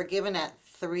know, it's forgiven at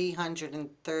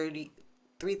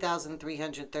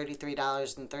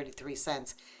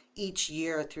 $333.33 each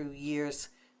year through years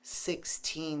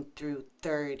 16 through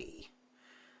 30.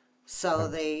 So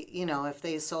they, you know, if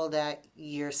they sold at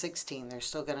year 16, they're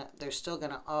still gonna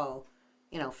owe,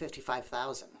 you know,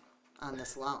 55,000 on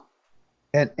this loan.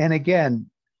 And again,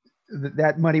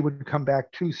 that money would come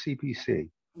back to CPC.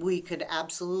 We could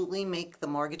absolutely make the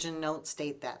mortgage and note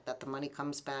state that the money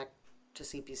comes back to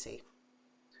CPC.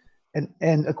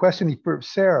 And a question for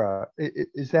Sarah,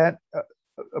 is that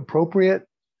appropriate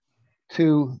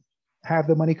to have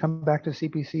the money come back to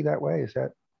CPC that way? Is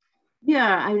that?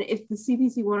 Yeah, I mean, if the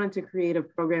CPC wanted to create a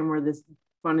program where this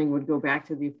funding would go back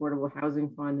to the Affordable Housing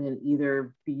Fund and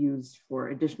either be used for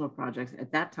additional projects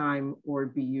at that time or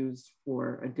be used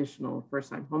for additional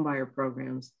first-time homebuyer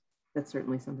programs, that's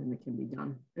certainly something that can be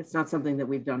done. It's not something that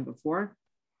we've done before,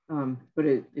 but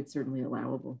it's certainly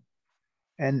allowable.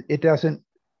 And it doesn't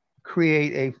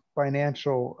create a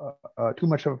financial, too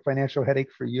much of a financial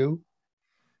headache for you?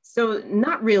 So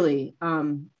not really.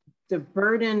 The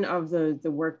burden of the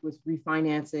work with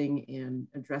refinancing and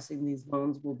addressing these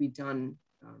loans will be done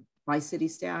by city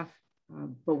staff,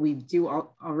 but we do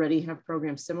already have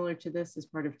programs similar to this as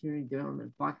part of Community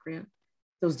Development Block Grant.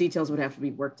 Those details would have to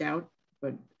be worked out,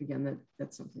 but again,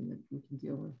 that's something that we can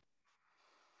deal with.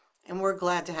 And we're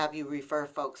glad to have you refer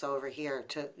folks over here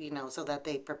to, you know, so that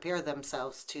they prepare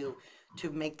themselves to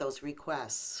make those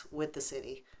requests with the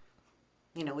city.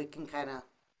 You know, we can kind of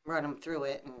run them through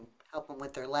it and help them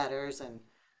with their letters and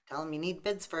tell them you need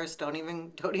bids first. Don't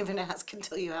even ask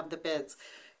until you have the bids,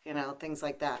 you know, things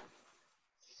like that.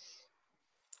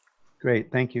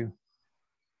 Great, thank you.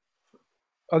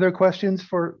 Other questions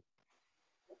for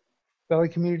Valley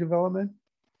Community Development?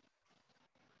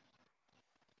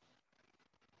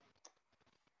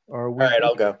 All right,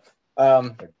 I'll go.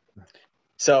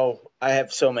 So I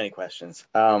have so many questions,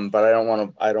 but I don't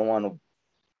want to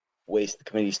waste the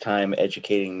committee's time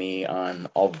educating me on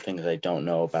all the things I don't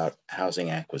know about housing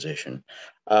acquisition.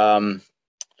 I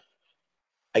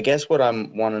guess what I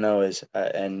want to know is,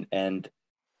 and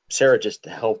Sarah just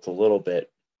helped a little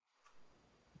bit.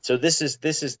 So this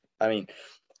is, I mean,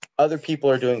 other people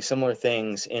are doing similar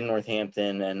things in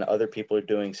Northampton, and other people are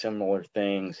doing similar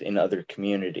things in other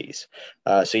communities.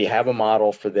 So you have a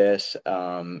model for this.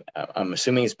 I'm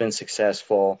assuming it's been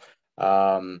successful.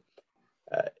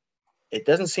 It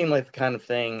doesn't seem like the kind of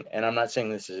thing, and I'm not saying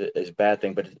this is a bad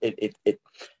thing, but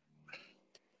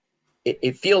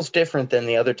it feels different than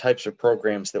the other types of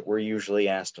programs that we're usually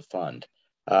asked to fund,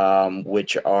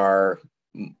 which are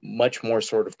much more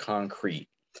sort of concrete.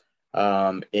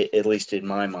 at least in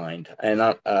my mind.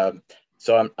 And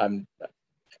so I'm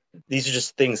these are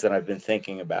just things that I've been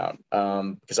thinking about,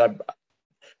 because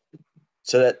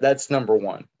that's number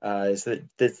one, is that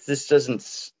this doesn't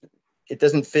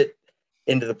fit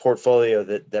into the portfolio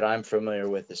that I'm familiar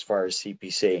with as far as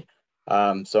CPC. So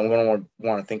I'm going to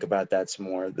want to think about that some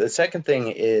more. The second thing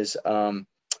is, I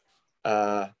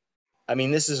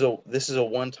mean, this is a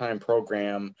one-time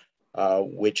program,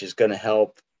 which is going to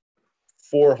help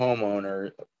for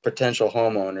potential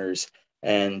homeowners,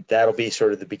 and that'll be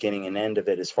sort of the beginning and end of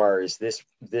it as far as this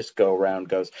go round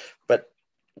goes. But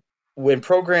when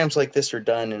programs like this are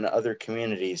done in other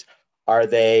communities, are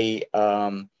they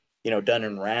done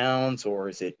in rounds, or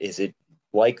is it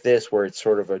like this where it's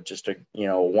sort of just a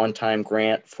one-time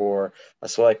grant for a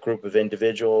select group of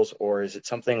individuals, or is it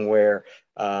something where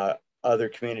other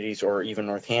communities or even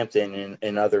Northampton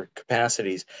in other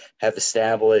capacities have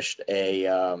established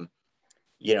a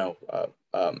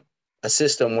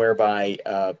system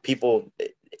whereby people,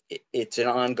 it's an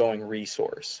ongoing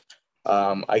resource.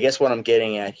 I guess what I'm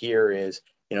getting at here is,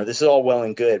 this is all well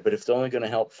and good, but if it's only going to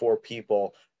help 4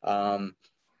 people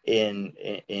in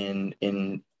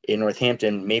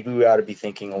Northampton, maybe we ought to be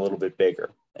thinking a little bit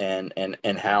bigger and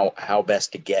how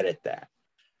best to get at that.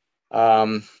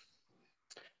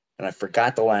 And I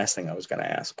forgot the last thing I was going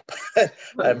to ask.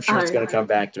 I'm sure it's going to come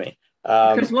back to me.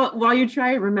 Chris, while you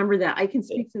try, remember that I can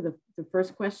speak to the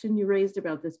first question you raised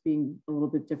about this being a little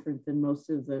bit different than most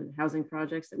of the housing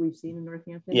projects that we've seen in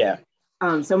Northampton. Yeah.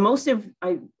 So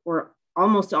or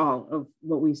almost all of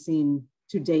what we've seen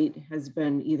to date has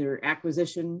been either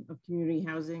acquisition of community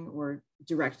housing or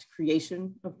direct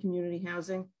creation of community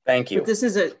housing. Thank you. But this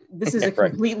is a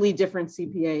completely different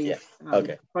CPA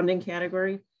funding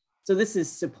category. So this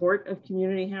is support of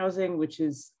community housing, which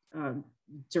is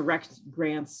direct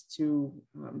grants to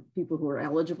people who are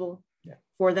eligible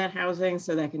for that housing.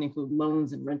 So that can include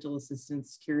loans and rental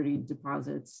assistance, security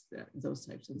deposits, those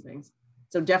types of things.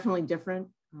 So definitely different,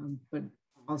 but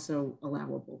also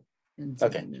allowable. And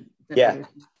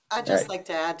I'd just like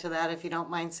to add to that, if you don't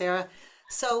mind, Sarah.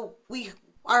 So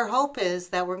our hope is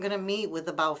that we're going to meet with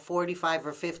about 45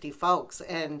 or 50 folks,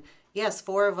 and yes,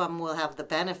 4 of them will have the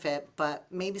benefit, but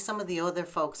maybe some of the other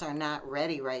folks are not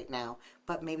ready right now.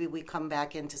 But maybe we come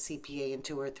back into CPA in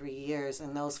 2 or 3 years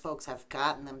and those folks have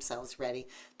gotten themselves ready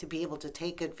to be able to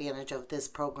take advantage of this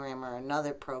program or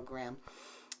another program,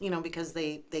 because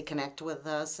they connect with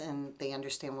us and they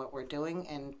understand what we're doing,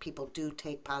 and people do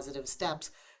take positive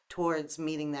steps towards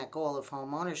meeting that goal of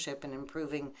home ownership and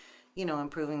improving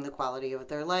the quality of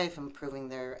their life, improving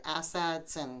their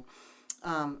assets. And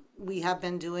we have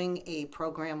been doing a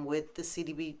program with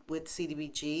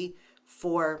CDBG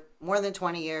for more than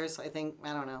 20 years, I think,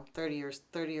 30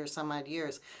 or some odd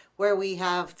years, where we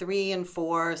have 3 and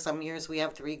 4, some years we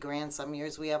have 3 grants, some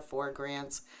years we have 4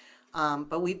 grants.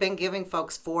 But we've been giving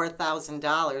folks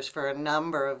 $4,000 for a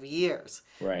number of years.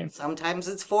 Right. Sometimes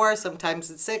it's 4,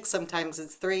 sometimes it's 6, sometimes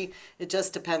it's 3. It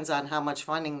just depends on how much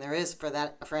funding there is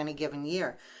for any given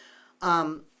year.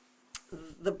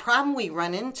 The problem we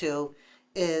run into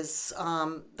is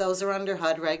those are under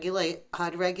HUD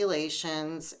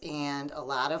regulations, and a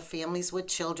lot of families with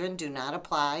children do not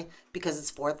apply because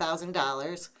it's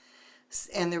 $4,000.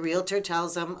 And the realtor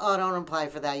tells them, oh, don't apply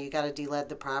for that. You got to de-lead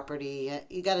the property.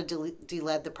 You got to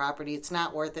de-lead the property. It's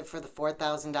not worth it for the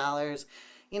 $4,000.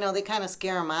 They kind of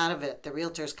scare them out of it. The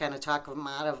realtors kind of talk them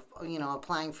out of,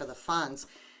 applying for the funds.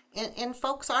 And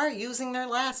folks are using their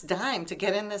last dime to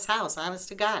get in this house, honest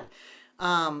to God.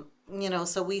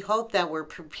 So we hope that we're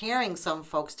preparing some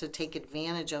folks to take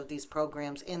advantage of these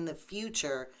programs in the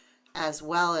future, as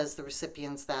well as the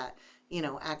recipients that,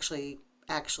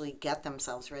 actually get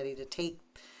themselves ready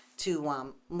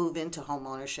to move into home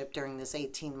ownership during this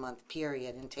 18-month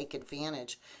period and take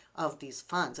advantage of these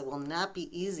funds. It will not be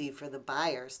easy for the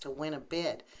buyers to win a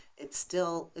bid. It's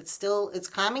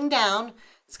calming down.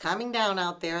 It's calming down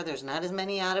out there. There's not as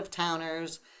many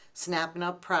out-of-towners snapping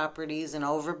up properties and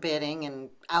overbidding and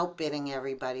outbidding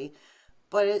everybody.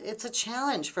 But it's a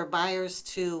challenge for buyers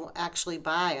to actually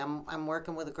buy. I'm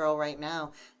working with a girl right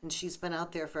now, and she's been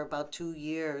out there for about 2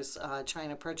 years trying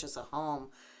to purchase a home.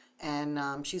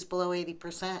 And she's below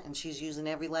 80%, and she's using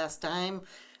every last dime.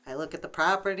 I look at the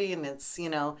property, and it's,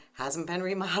 hasn't been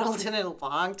remodeled in a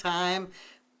long time.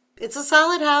 It's a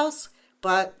solid house,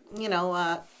 but,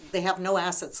 they have no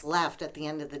assets left at the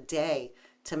end of the day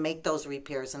to make those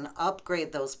repairs and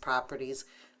upgrade those properties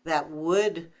that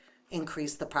would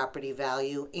increase the property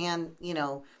value and,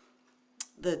 the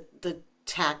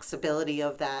taxability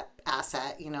of that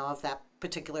asset, of that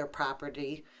particular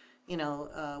property.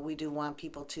 We do want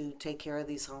people to take care of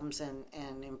these homes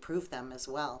and improve them as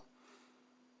well.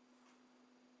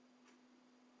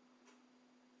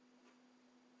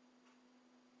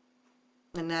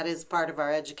 And that is part of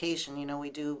our education. You know, we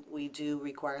do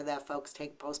require that folks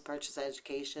take post-purchase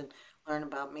education, learn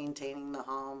about maintaining the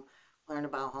home, learn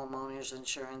about homeowners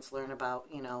insurance, learn about,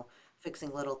 you know,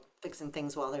 fixing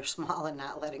things while they're small and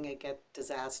not letting it get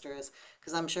disastrous.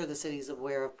 Because I'm sure the city's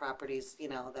aware of properties, you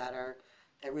know, that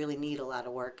really need a lot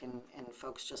of work, and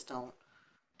folks just don't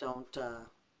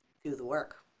do the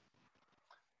work.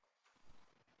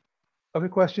 Other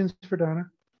questions for Donna?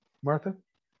 Martha?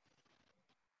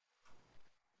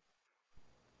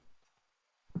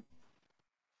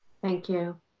 Thank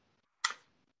you.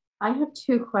 I have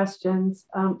two questions.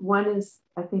 One is,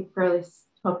 I think,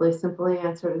 hopefully simply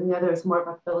answered, and the other is more of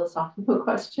a philosophical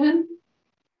question.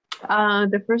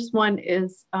 The first one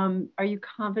is, are you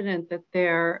confident that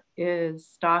there is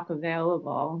stock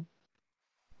available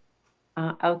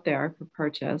out there for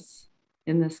purchase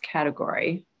in this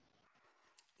category?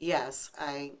 Yes,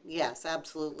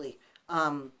 absolutely.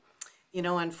 You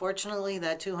know, unfortunately,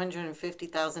 that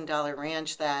 $250,000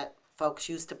 ranch that folks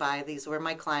used to buy, these were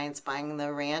my clients buying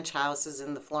the ranch houses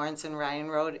in the Florence and Ryan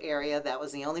Road area. That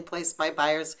was the only place my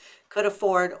buyers could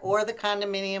afford, or the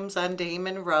condominiums on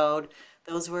Damon Road.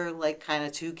 Those were like kind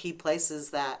of two key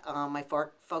places that my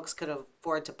folks could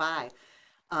afford to buy.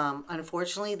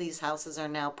 Unfortunately, these houses are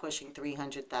now pushing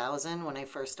 $300,000. When I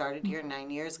first started here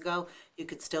 9 years ago, you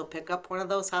could still pick up one of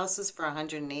those houses for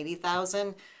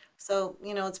 $180,000. So,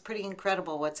 you know, it's pretty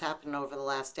incredible what's happened over the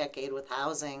last decade with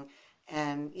housing.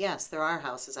 And yes, there are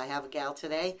houses. I have a gal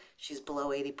today, she's below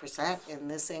 80%, and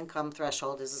this income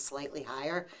threshold is slightly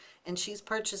higher. And she's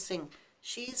purchasing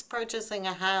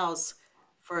a house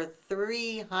for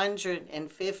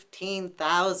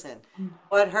 $315,000.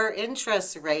 But her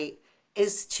interest rate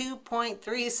is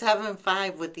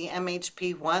 2.375 with the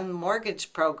MHP1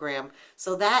 mortgage program.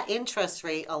 So that interest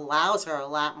rate allows her a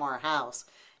lot more house.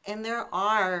 And there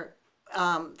are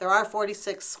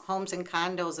 46 homes and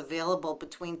condos available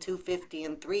between 250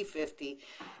 and 350.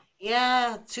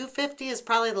 Yeah, 250 is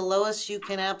probably the lowest you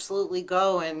can absolutely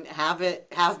go and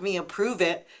have me approve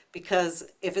it, because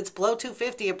if it's below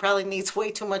 250, it probably needs way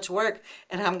too much work.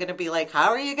 And I'm going to be like, how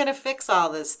are you going to fix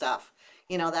all this stuff?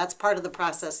 You know, that's part of the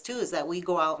process too, is that we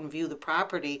go out and view the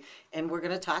property, and we're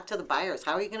going to talk to the buyers.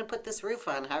 How are you going to put this roof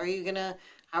on? How are you going to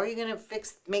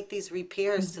make these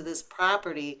repairs to this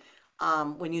property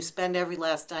when you spend every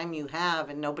last dime you have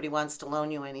and nobody wants to loan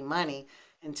you any money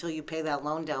until you pay that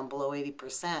loan down below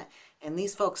 80%. And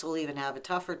these folks will even have a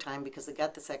tougher time because they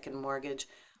got the second mortgage.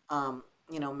 You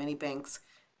know, many banks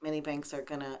are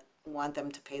going to want them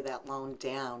to pay that loan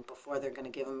down before they're going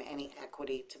to give them any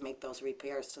equity to make those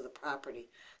repairs to the property.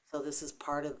 So this is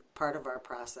part of our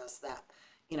process, that,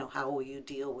 you know, how will you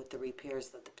deal with the repairs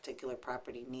that the particular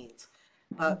property needs.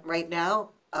 But right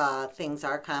now, things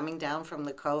are calming down from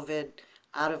the COVID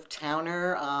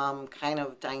out-of-towner kind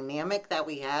of dynamic that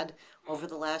we had over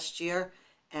the last year.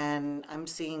 And I'm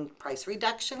seeing price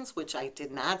reductions, which I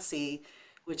did not see.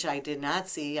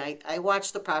 I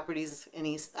watch the properties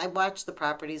I watch the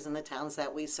properties in the towns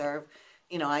that we serve.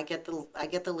 You know, I get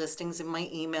the listings in my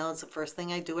emails. The first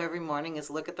thing I do every morning is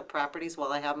look at the properties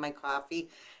while I have my coffee.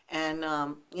 And,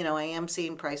 you know, I am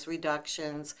seeing price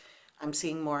reductions. I'm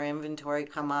seeing more inventory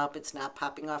come up. It's not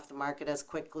popping off the market as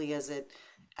quickly as it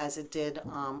did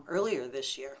earlier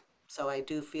this year. So I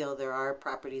do feel there are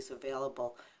properties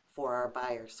available for our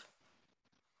buyers.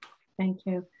 Thank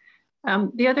you.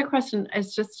 The other question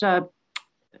is just,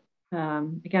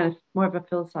 again, more of a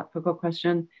philosophical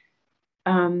question.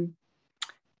 Do you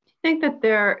think that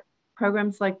there are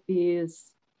programs like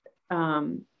these,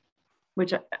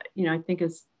 which, you know, I think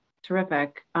is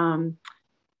terrific,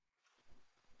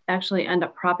 actually end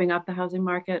up propping up the housing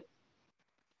market,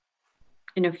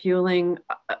 you know, fueling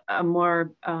a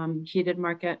more heated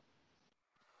market,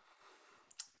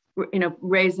 you know,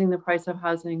 raising the price of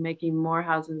housing, making more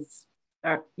houses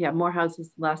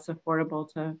less affordable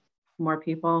to more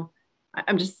people?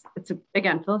 It's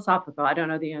again, philosophical. I don't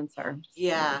know the answer.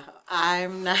 Yeah,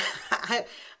 I'm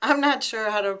not sure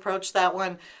how to approach that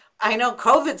one. I know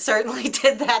COVID certainly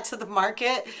did that to the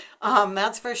market.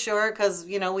 That's for sure, because,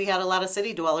 you know, we had a lot of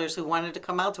city dwellers who wanted to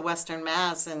come out to Western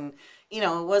Mass, and, you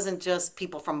know, it wasn't just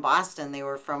people from Boston. They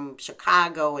were from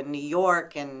Chicago and New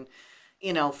York and,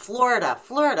 you know, Florida.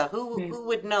 Who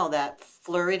would know that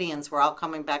Floridians were all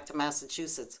coming back to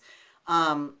Massachusetts?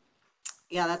 Yeah,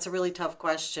 that's a really tough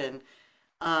question.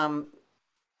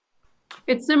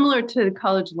 It's similar to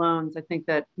college loans. I think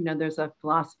that, you know, there's a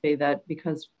philosophy that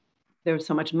because there was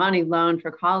so much money loaned for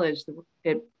college,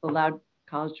 it allowed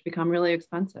college to become really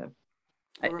expensive.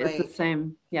 Right. It's the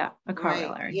same, a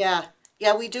corollary. Right.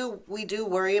 Yeah, we do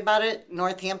worry about it.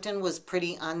 Northampton was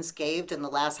pretty unscathed in the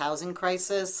last housing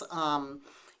crisis.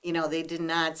 you know, they did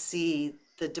not see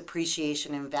the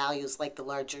depreciation in values like the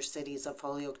larger cities of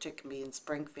Holyoke, Chicopee, and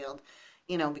Springfield,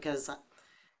 you know, because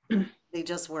they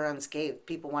just were unscathed.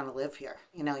 People want to live here.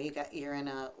 You know, you're in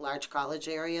a large college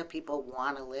area. People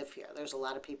want to live here. There's a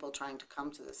lot of people trying to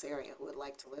come to this area who would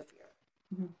like to live here.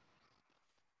 Mm-hmm.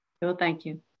 Well, thank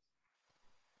you.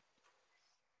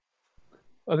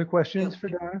 Other questions for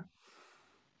Donna?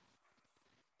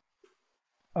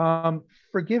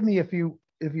 Forgive me if you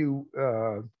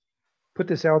put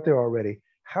this out there already.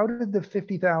 How did the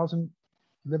 50,000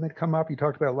 limit come up? You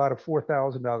talked about a lot of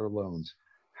 $4,000 loans.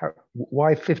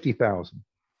 Why 50,000?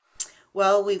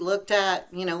 Well, we looked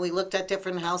at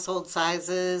different household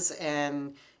sizes,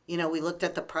 and you know, we looked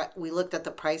at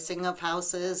the pricing of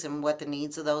houses and what the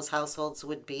needs of those households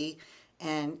would be,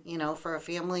 and you know, for a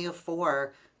family of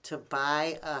 4 to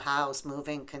buy a house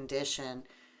moving condition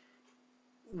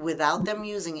without them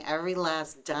using every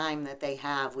last dime that they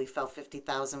have, we felt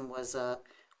 50,000 was a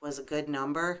good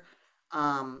number.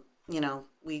 You know,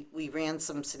 we ran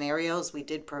some scenarios. We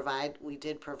did provide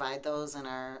those in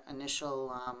our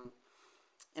initial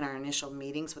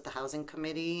meetings with the housing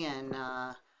committee, and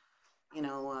you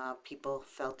know, people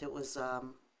felt it was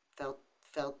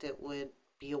felt it would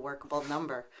be a workable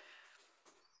number.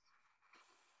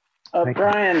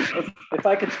 Brian, if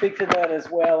I could speak to that as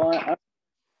well,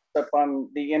 I'm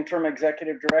the interim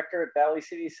executive director at Valley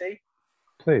CDC.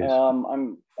 Please.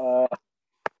 I'm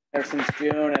there since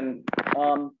June, and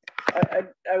I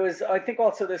think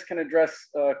also this can address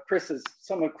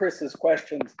some of Chris's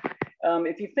questions.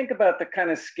 If you think about the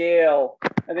kind of scale,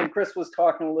 I think Chris was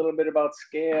talking a little bit about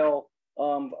scale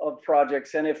of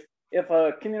projects, and if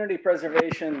a community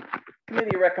preservation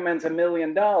committee recommends $1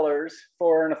 million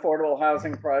for an affordable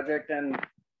housing project, and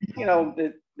you know,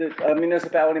 the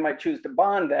municipality might choose to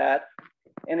bond that,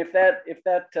 and if that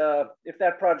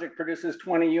project produces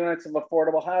 20 units of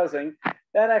affordable housing,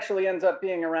 that actually ends up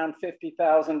being around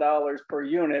 $50,000 per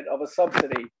unit of a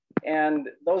subsidy. And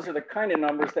those are the kind of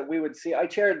numbers that we would see. I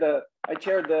chaired the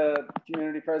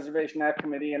Community Preservation Act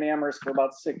Committee in Amherst for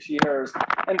about 6 years,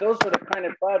 and those were the kind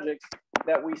of projects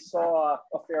that we saw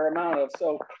a fair amount of.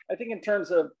 So I think in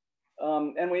terms of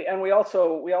and we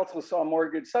also saw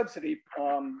mortgage subsidy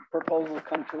proposals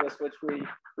come to us, which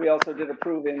we also did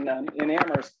approve in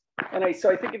Amherst. And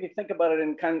so I think if you think about it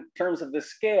in terms of the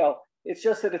scale, it's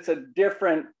just that it's a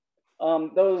different.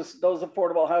 Those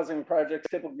affordable housing projects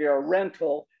typically are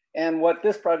rental, and what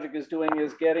this project is doing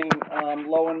is getting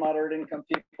low and moderate income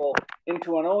people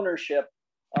into an ownership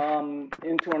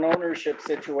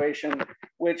situation,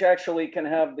 which actually can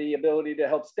have the ability to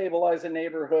help stabilize a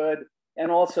neighborhood and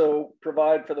also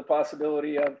provide for the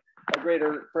possibility of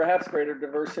perhaps greater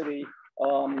diversity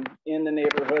in the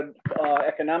neighborhood,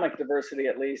 economic diversity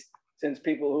at least, since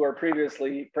people who are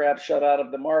previously perhaps shut out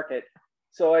of the market.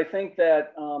 So I think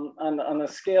that on the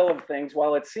scale of things,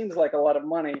 while it seems like a lot of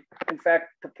money, in fact,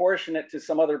 proportionate to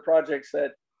some other projects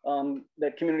that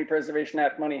that Community Preservation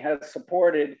Act money has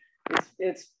supported,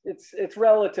 it's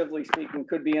relatively speaking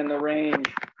could be in the range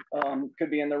of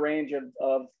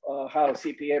how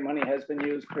CPA money has been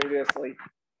used previously.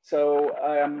 So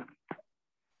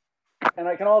and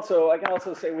I can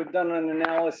also say we've done an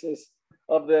analysis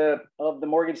of the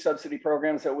mortgage subsidy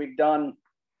programs that we've done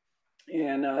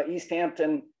in East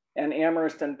Hampton and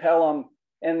Amherst and Pelham,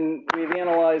 and we've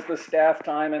analyzed the staff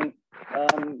time, and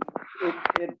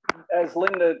as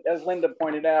Linda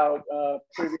pointed out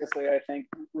previously, I think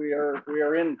we're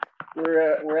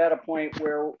at a point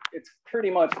where it's pretty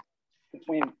much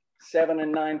between $7,000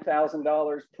 and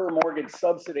 $9,000 per mortgage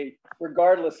subsidy,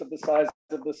 regardless of the size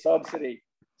of the subsidy.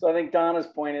 So I think Donna's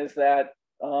point is that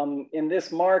in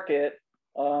this market,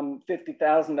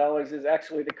 $50,000 is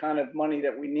actually the kind of money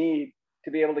that we need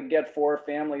to be able to get four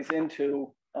families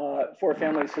who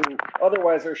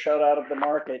otherwise are shut out of the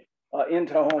market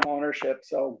into home ownership.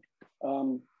 So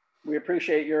we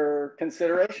appreciate your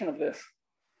consideration of this.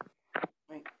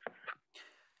 Right.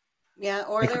 Yeah,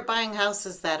 or they're buying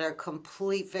houses that are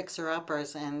complete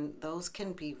fixer-uppers, and those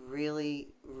can be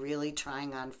really, really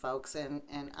trying on folks. And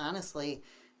honestly,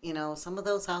 you know, some of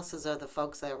those houses are the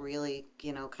folks that really,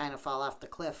 you know, kind of fall off the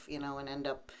cliff, you know, and end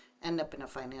up in a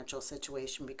financial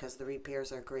situation because the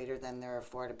repairs are greater than their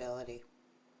affordability.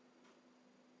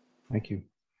 Thank you.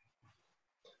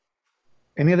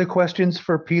 Any other questions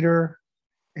for Peter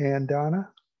and Donna?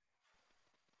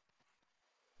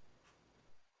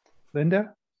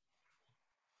 Linda?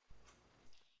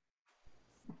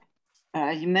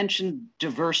 You mentioned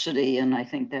diversity, and I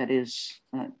think that is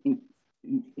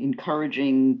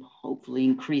encouraging, hopefully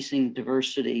increasing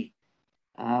diversity,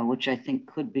 which I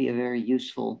think could be a very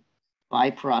useful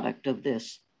byproduct of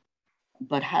this.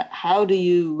 but how do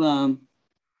you,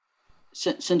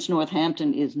 since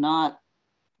Northampton is not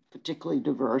particularly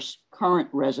diverse, current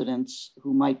residents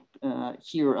who might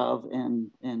hear of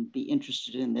and be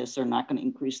interested in this are not going to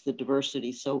increase the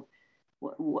diversity. So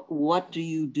what do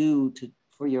you do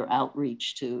for your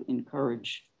outreach to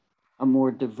encourage a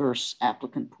more diverse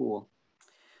applicant pool?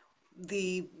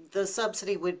 The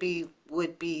subsidy would be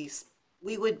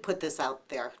we would put this out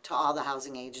there to all the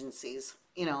housing agencies,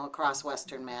 you know, across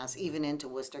Western Mass, even into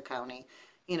Worcester County.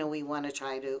 You know, we want to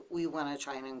try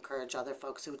and encourage other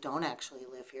folks who don't actually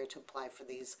live here to apply for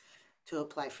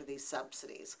these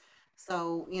subsidies.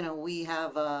 So, you know, we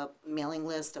have a mailing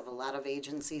list of a lot of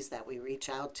agencies that we reach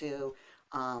out to.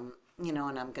 You know,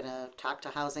 and I'm going to talk to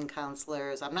housing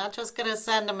counselors. I'm not just going to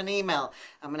send them an email.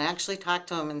 I'm going to actually talk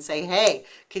to them and say, hey,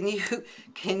 can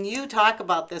you talk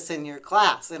about this in your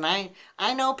class? And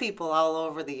I know people all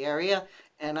over the area,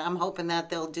 and I'm hoping that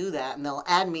they'll do that, and they'll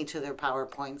add me to their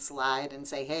PowerPoint slide and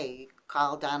say, hey,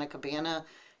 call Donna Cabana.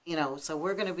 You know, so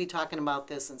we're going to be talking about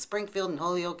this in Springfield and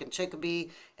Holyoke and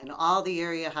Chicopee and all the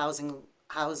area housing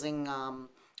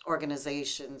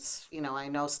organizations. You know, I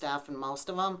know staff in most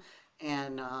of them,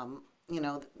 and you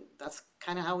know, that's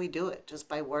kind of how we do it, just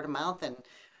by word of mouth. And,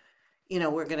 you know,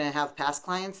 we're going to have past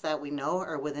clients that we know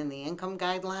are within the income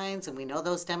guidelines, and we know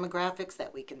those demographics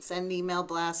that we can send email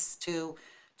blasts to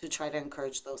try to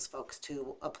encourage those folks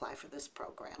to apply for this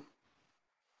program.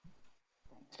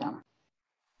 Thanks, Donna.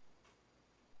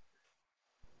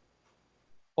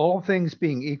 All things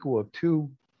being equal,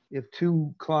 if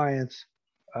two clients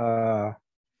are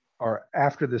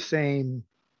after the same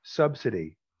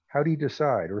subsidy, how do you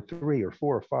decide? Or 3 or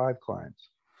 4 or 5 clients?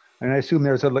 And I assume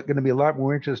there's going to be a lot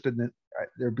more interest in that.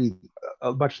 There'd be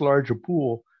a much larger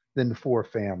pool than 4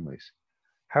 families.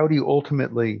 How do you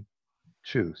ultimately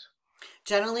choose?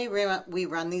 Generally, we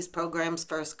run these programs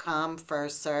first come,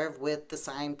 first serve with the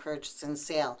signed purchase and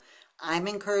sale. I'm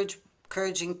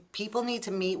encouraging people need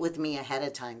to meet with me ahead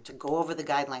of time to go over the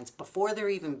guidelines before they're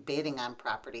even bidding on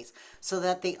properties, so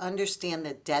that they understand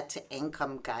the debt to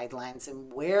income guidelines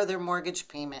and where their mortgage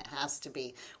payment has to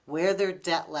be, where their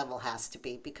debt level has to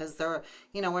be, because they're,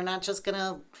 you know, we're not just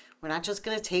gonna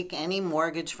take any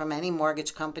mortgage from any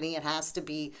mortgage company. It has to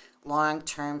be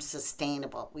long-term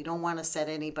sustainable. We don't want to set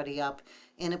anybody up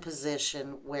in a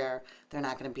position where they're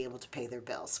not going to be able to pay their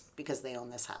bills because they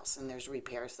own this house and there's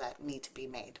repairs that need to be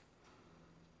made.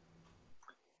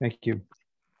 Thank you.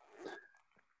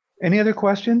 Any other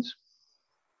questions?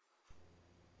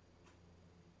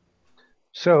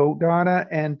 So Donna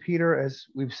and Peter, as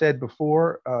we've said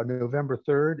before, November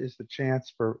 3rd is the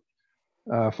chance for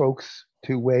folks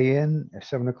to weigh in at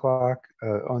 7 o'clock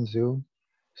on Zoom.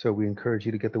 So we encourage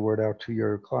you to get the word out to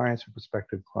your clients or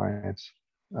prospective clients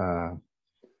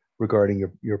regarding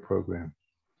your program.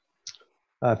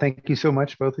 Thank you so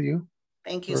much, both of you.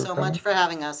 Thank you so much for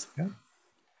having us. Yeah.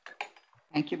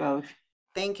 Thank you both.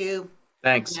 Thank you.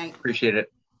 Thanks. Appreciate it.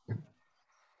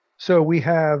 So we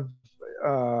have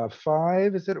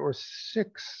 5, is it, or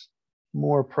 6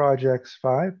 more projects,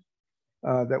 5,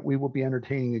 that we will be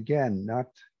entertaining again, not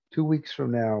 2 weeks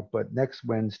from now, but next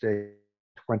Wednesday,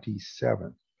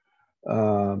 27th.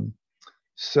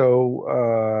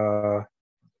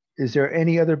 Is there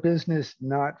any other business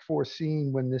not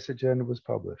foreseen when this agenda was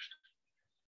published?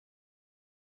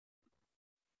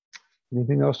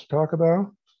 Anything else to talk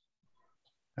about?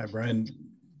 Hi, Brian.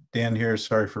 Dan here.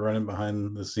 Sorry for running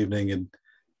behind this evening, and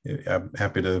I'm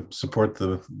happy to support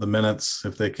the minutes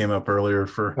if they came up earlier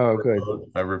for. Oh, good.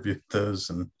 Vote. I reviewed those,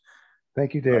 and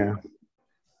thank you, Dan.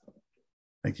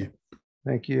 Thank you.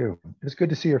 Thank you. It's good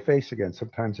to see your face again.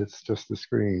 Sometimes it's just the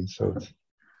screen, so it's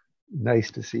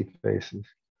nice to see faces.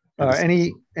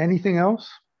 Anything else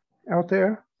out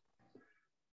there?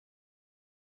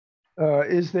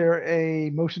 Is there a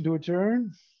motion to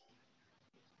adjourn?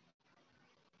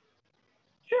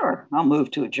 Sure, I'll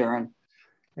move to adjourn.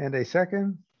 And a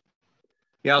second?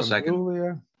 Yeah, I'll second.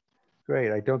 Julia.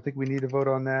 Great. I don't think we need to vote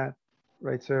on that.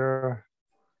 Right, Sarah?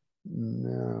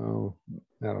 No,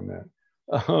 not on that.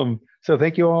 So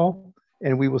thank you all,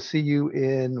 and we will see you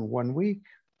in 1 week.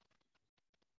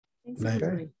 Thanks, Night.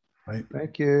 everybody. Right.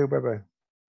 Thank you. Bye-bye.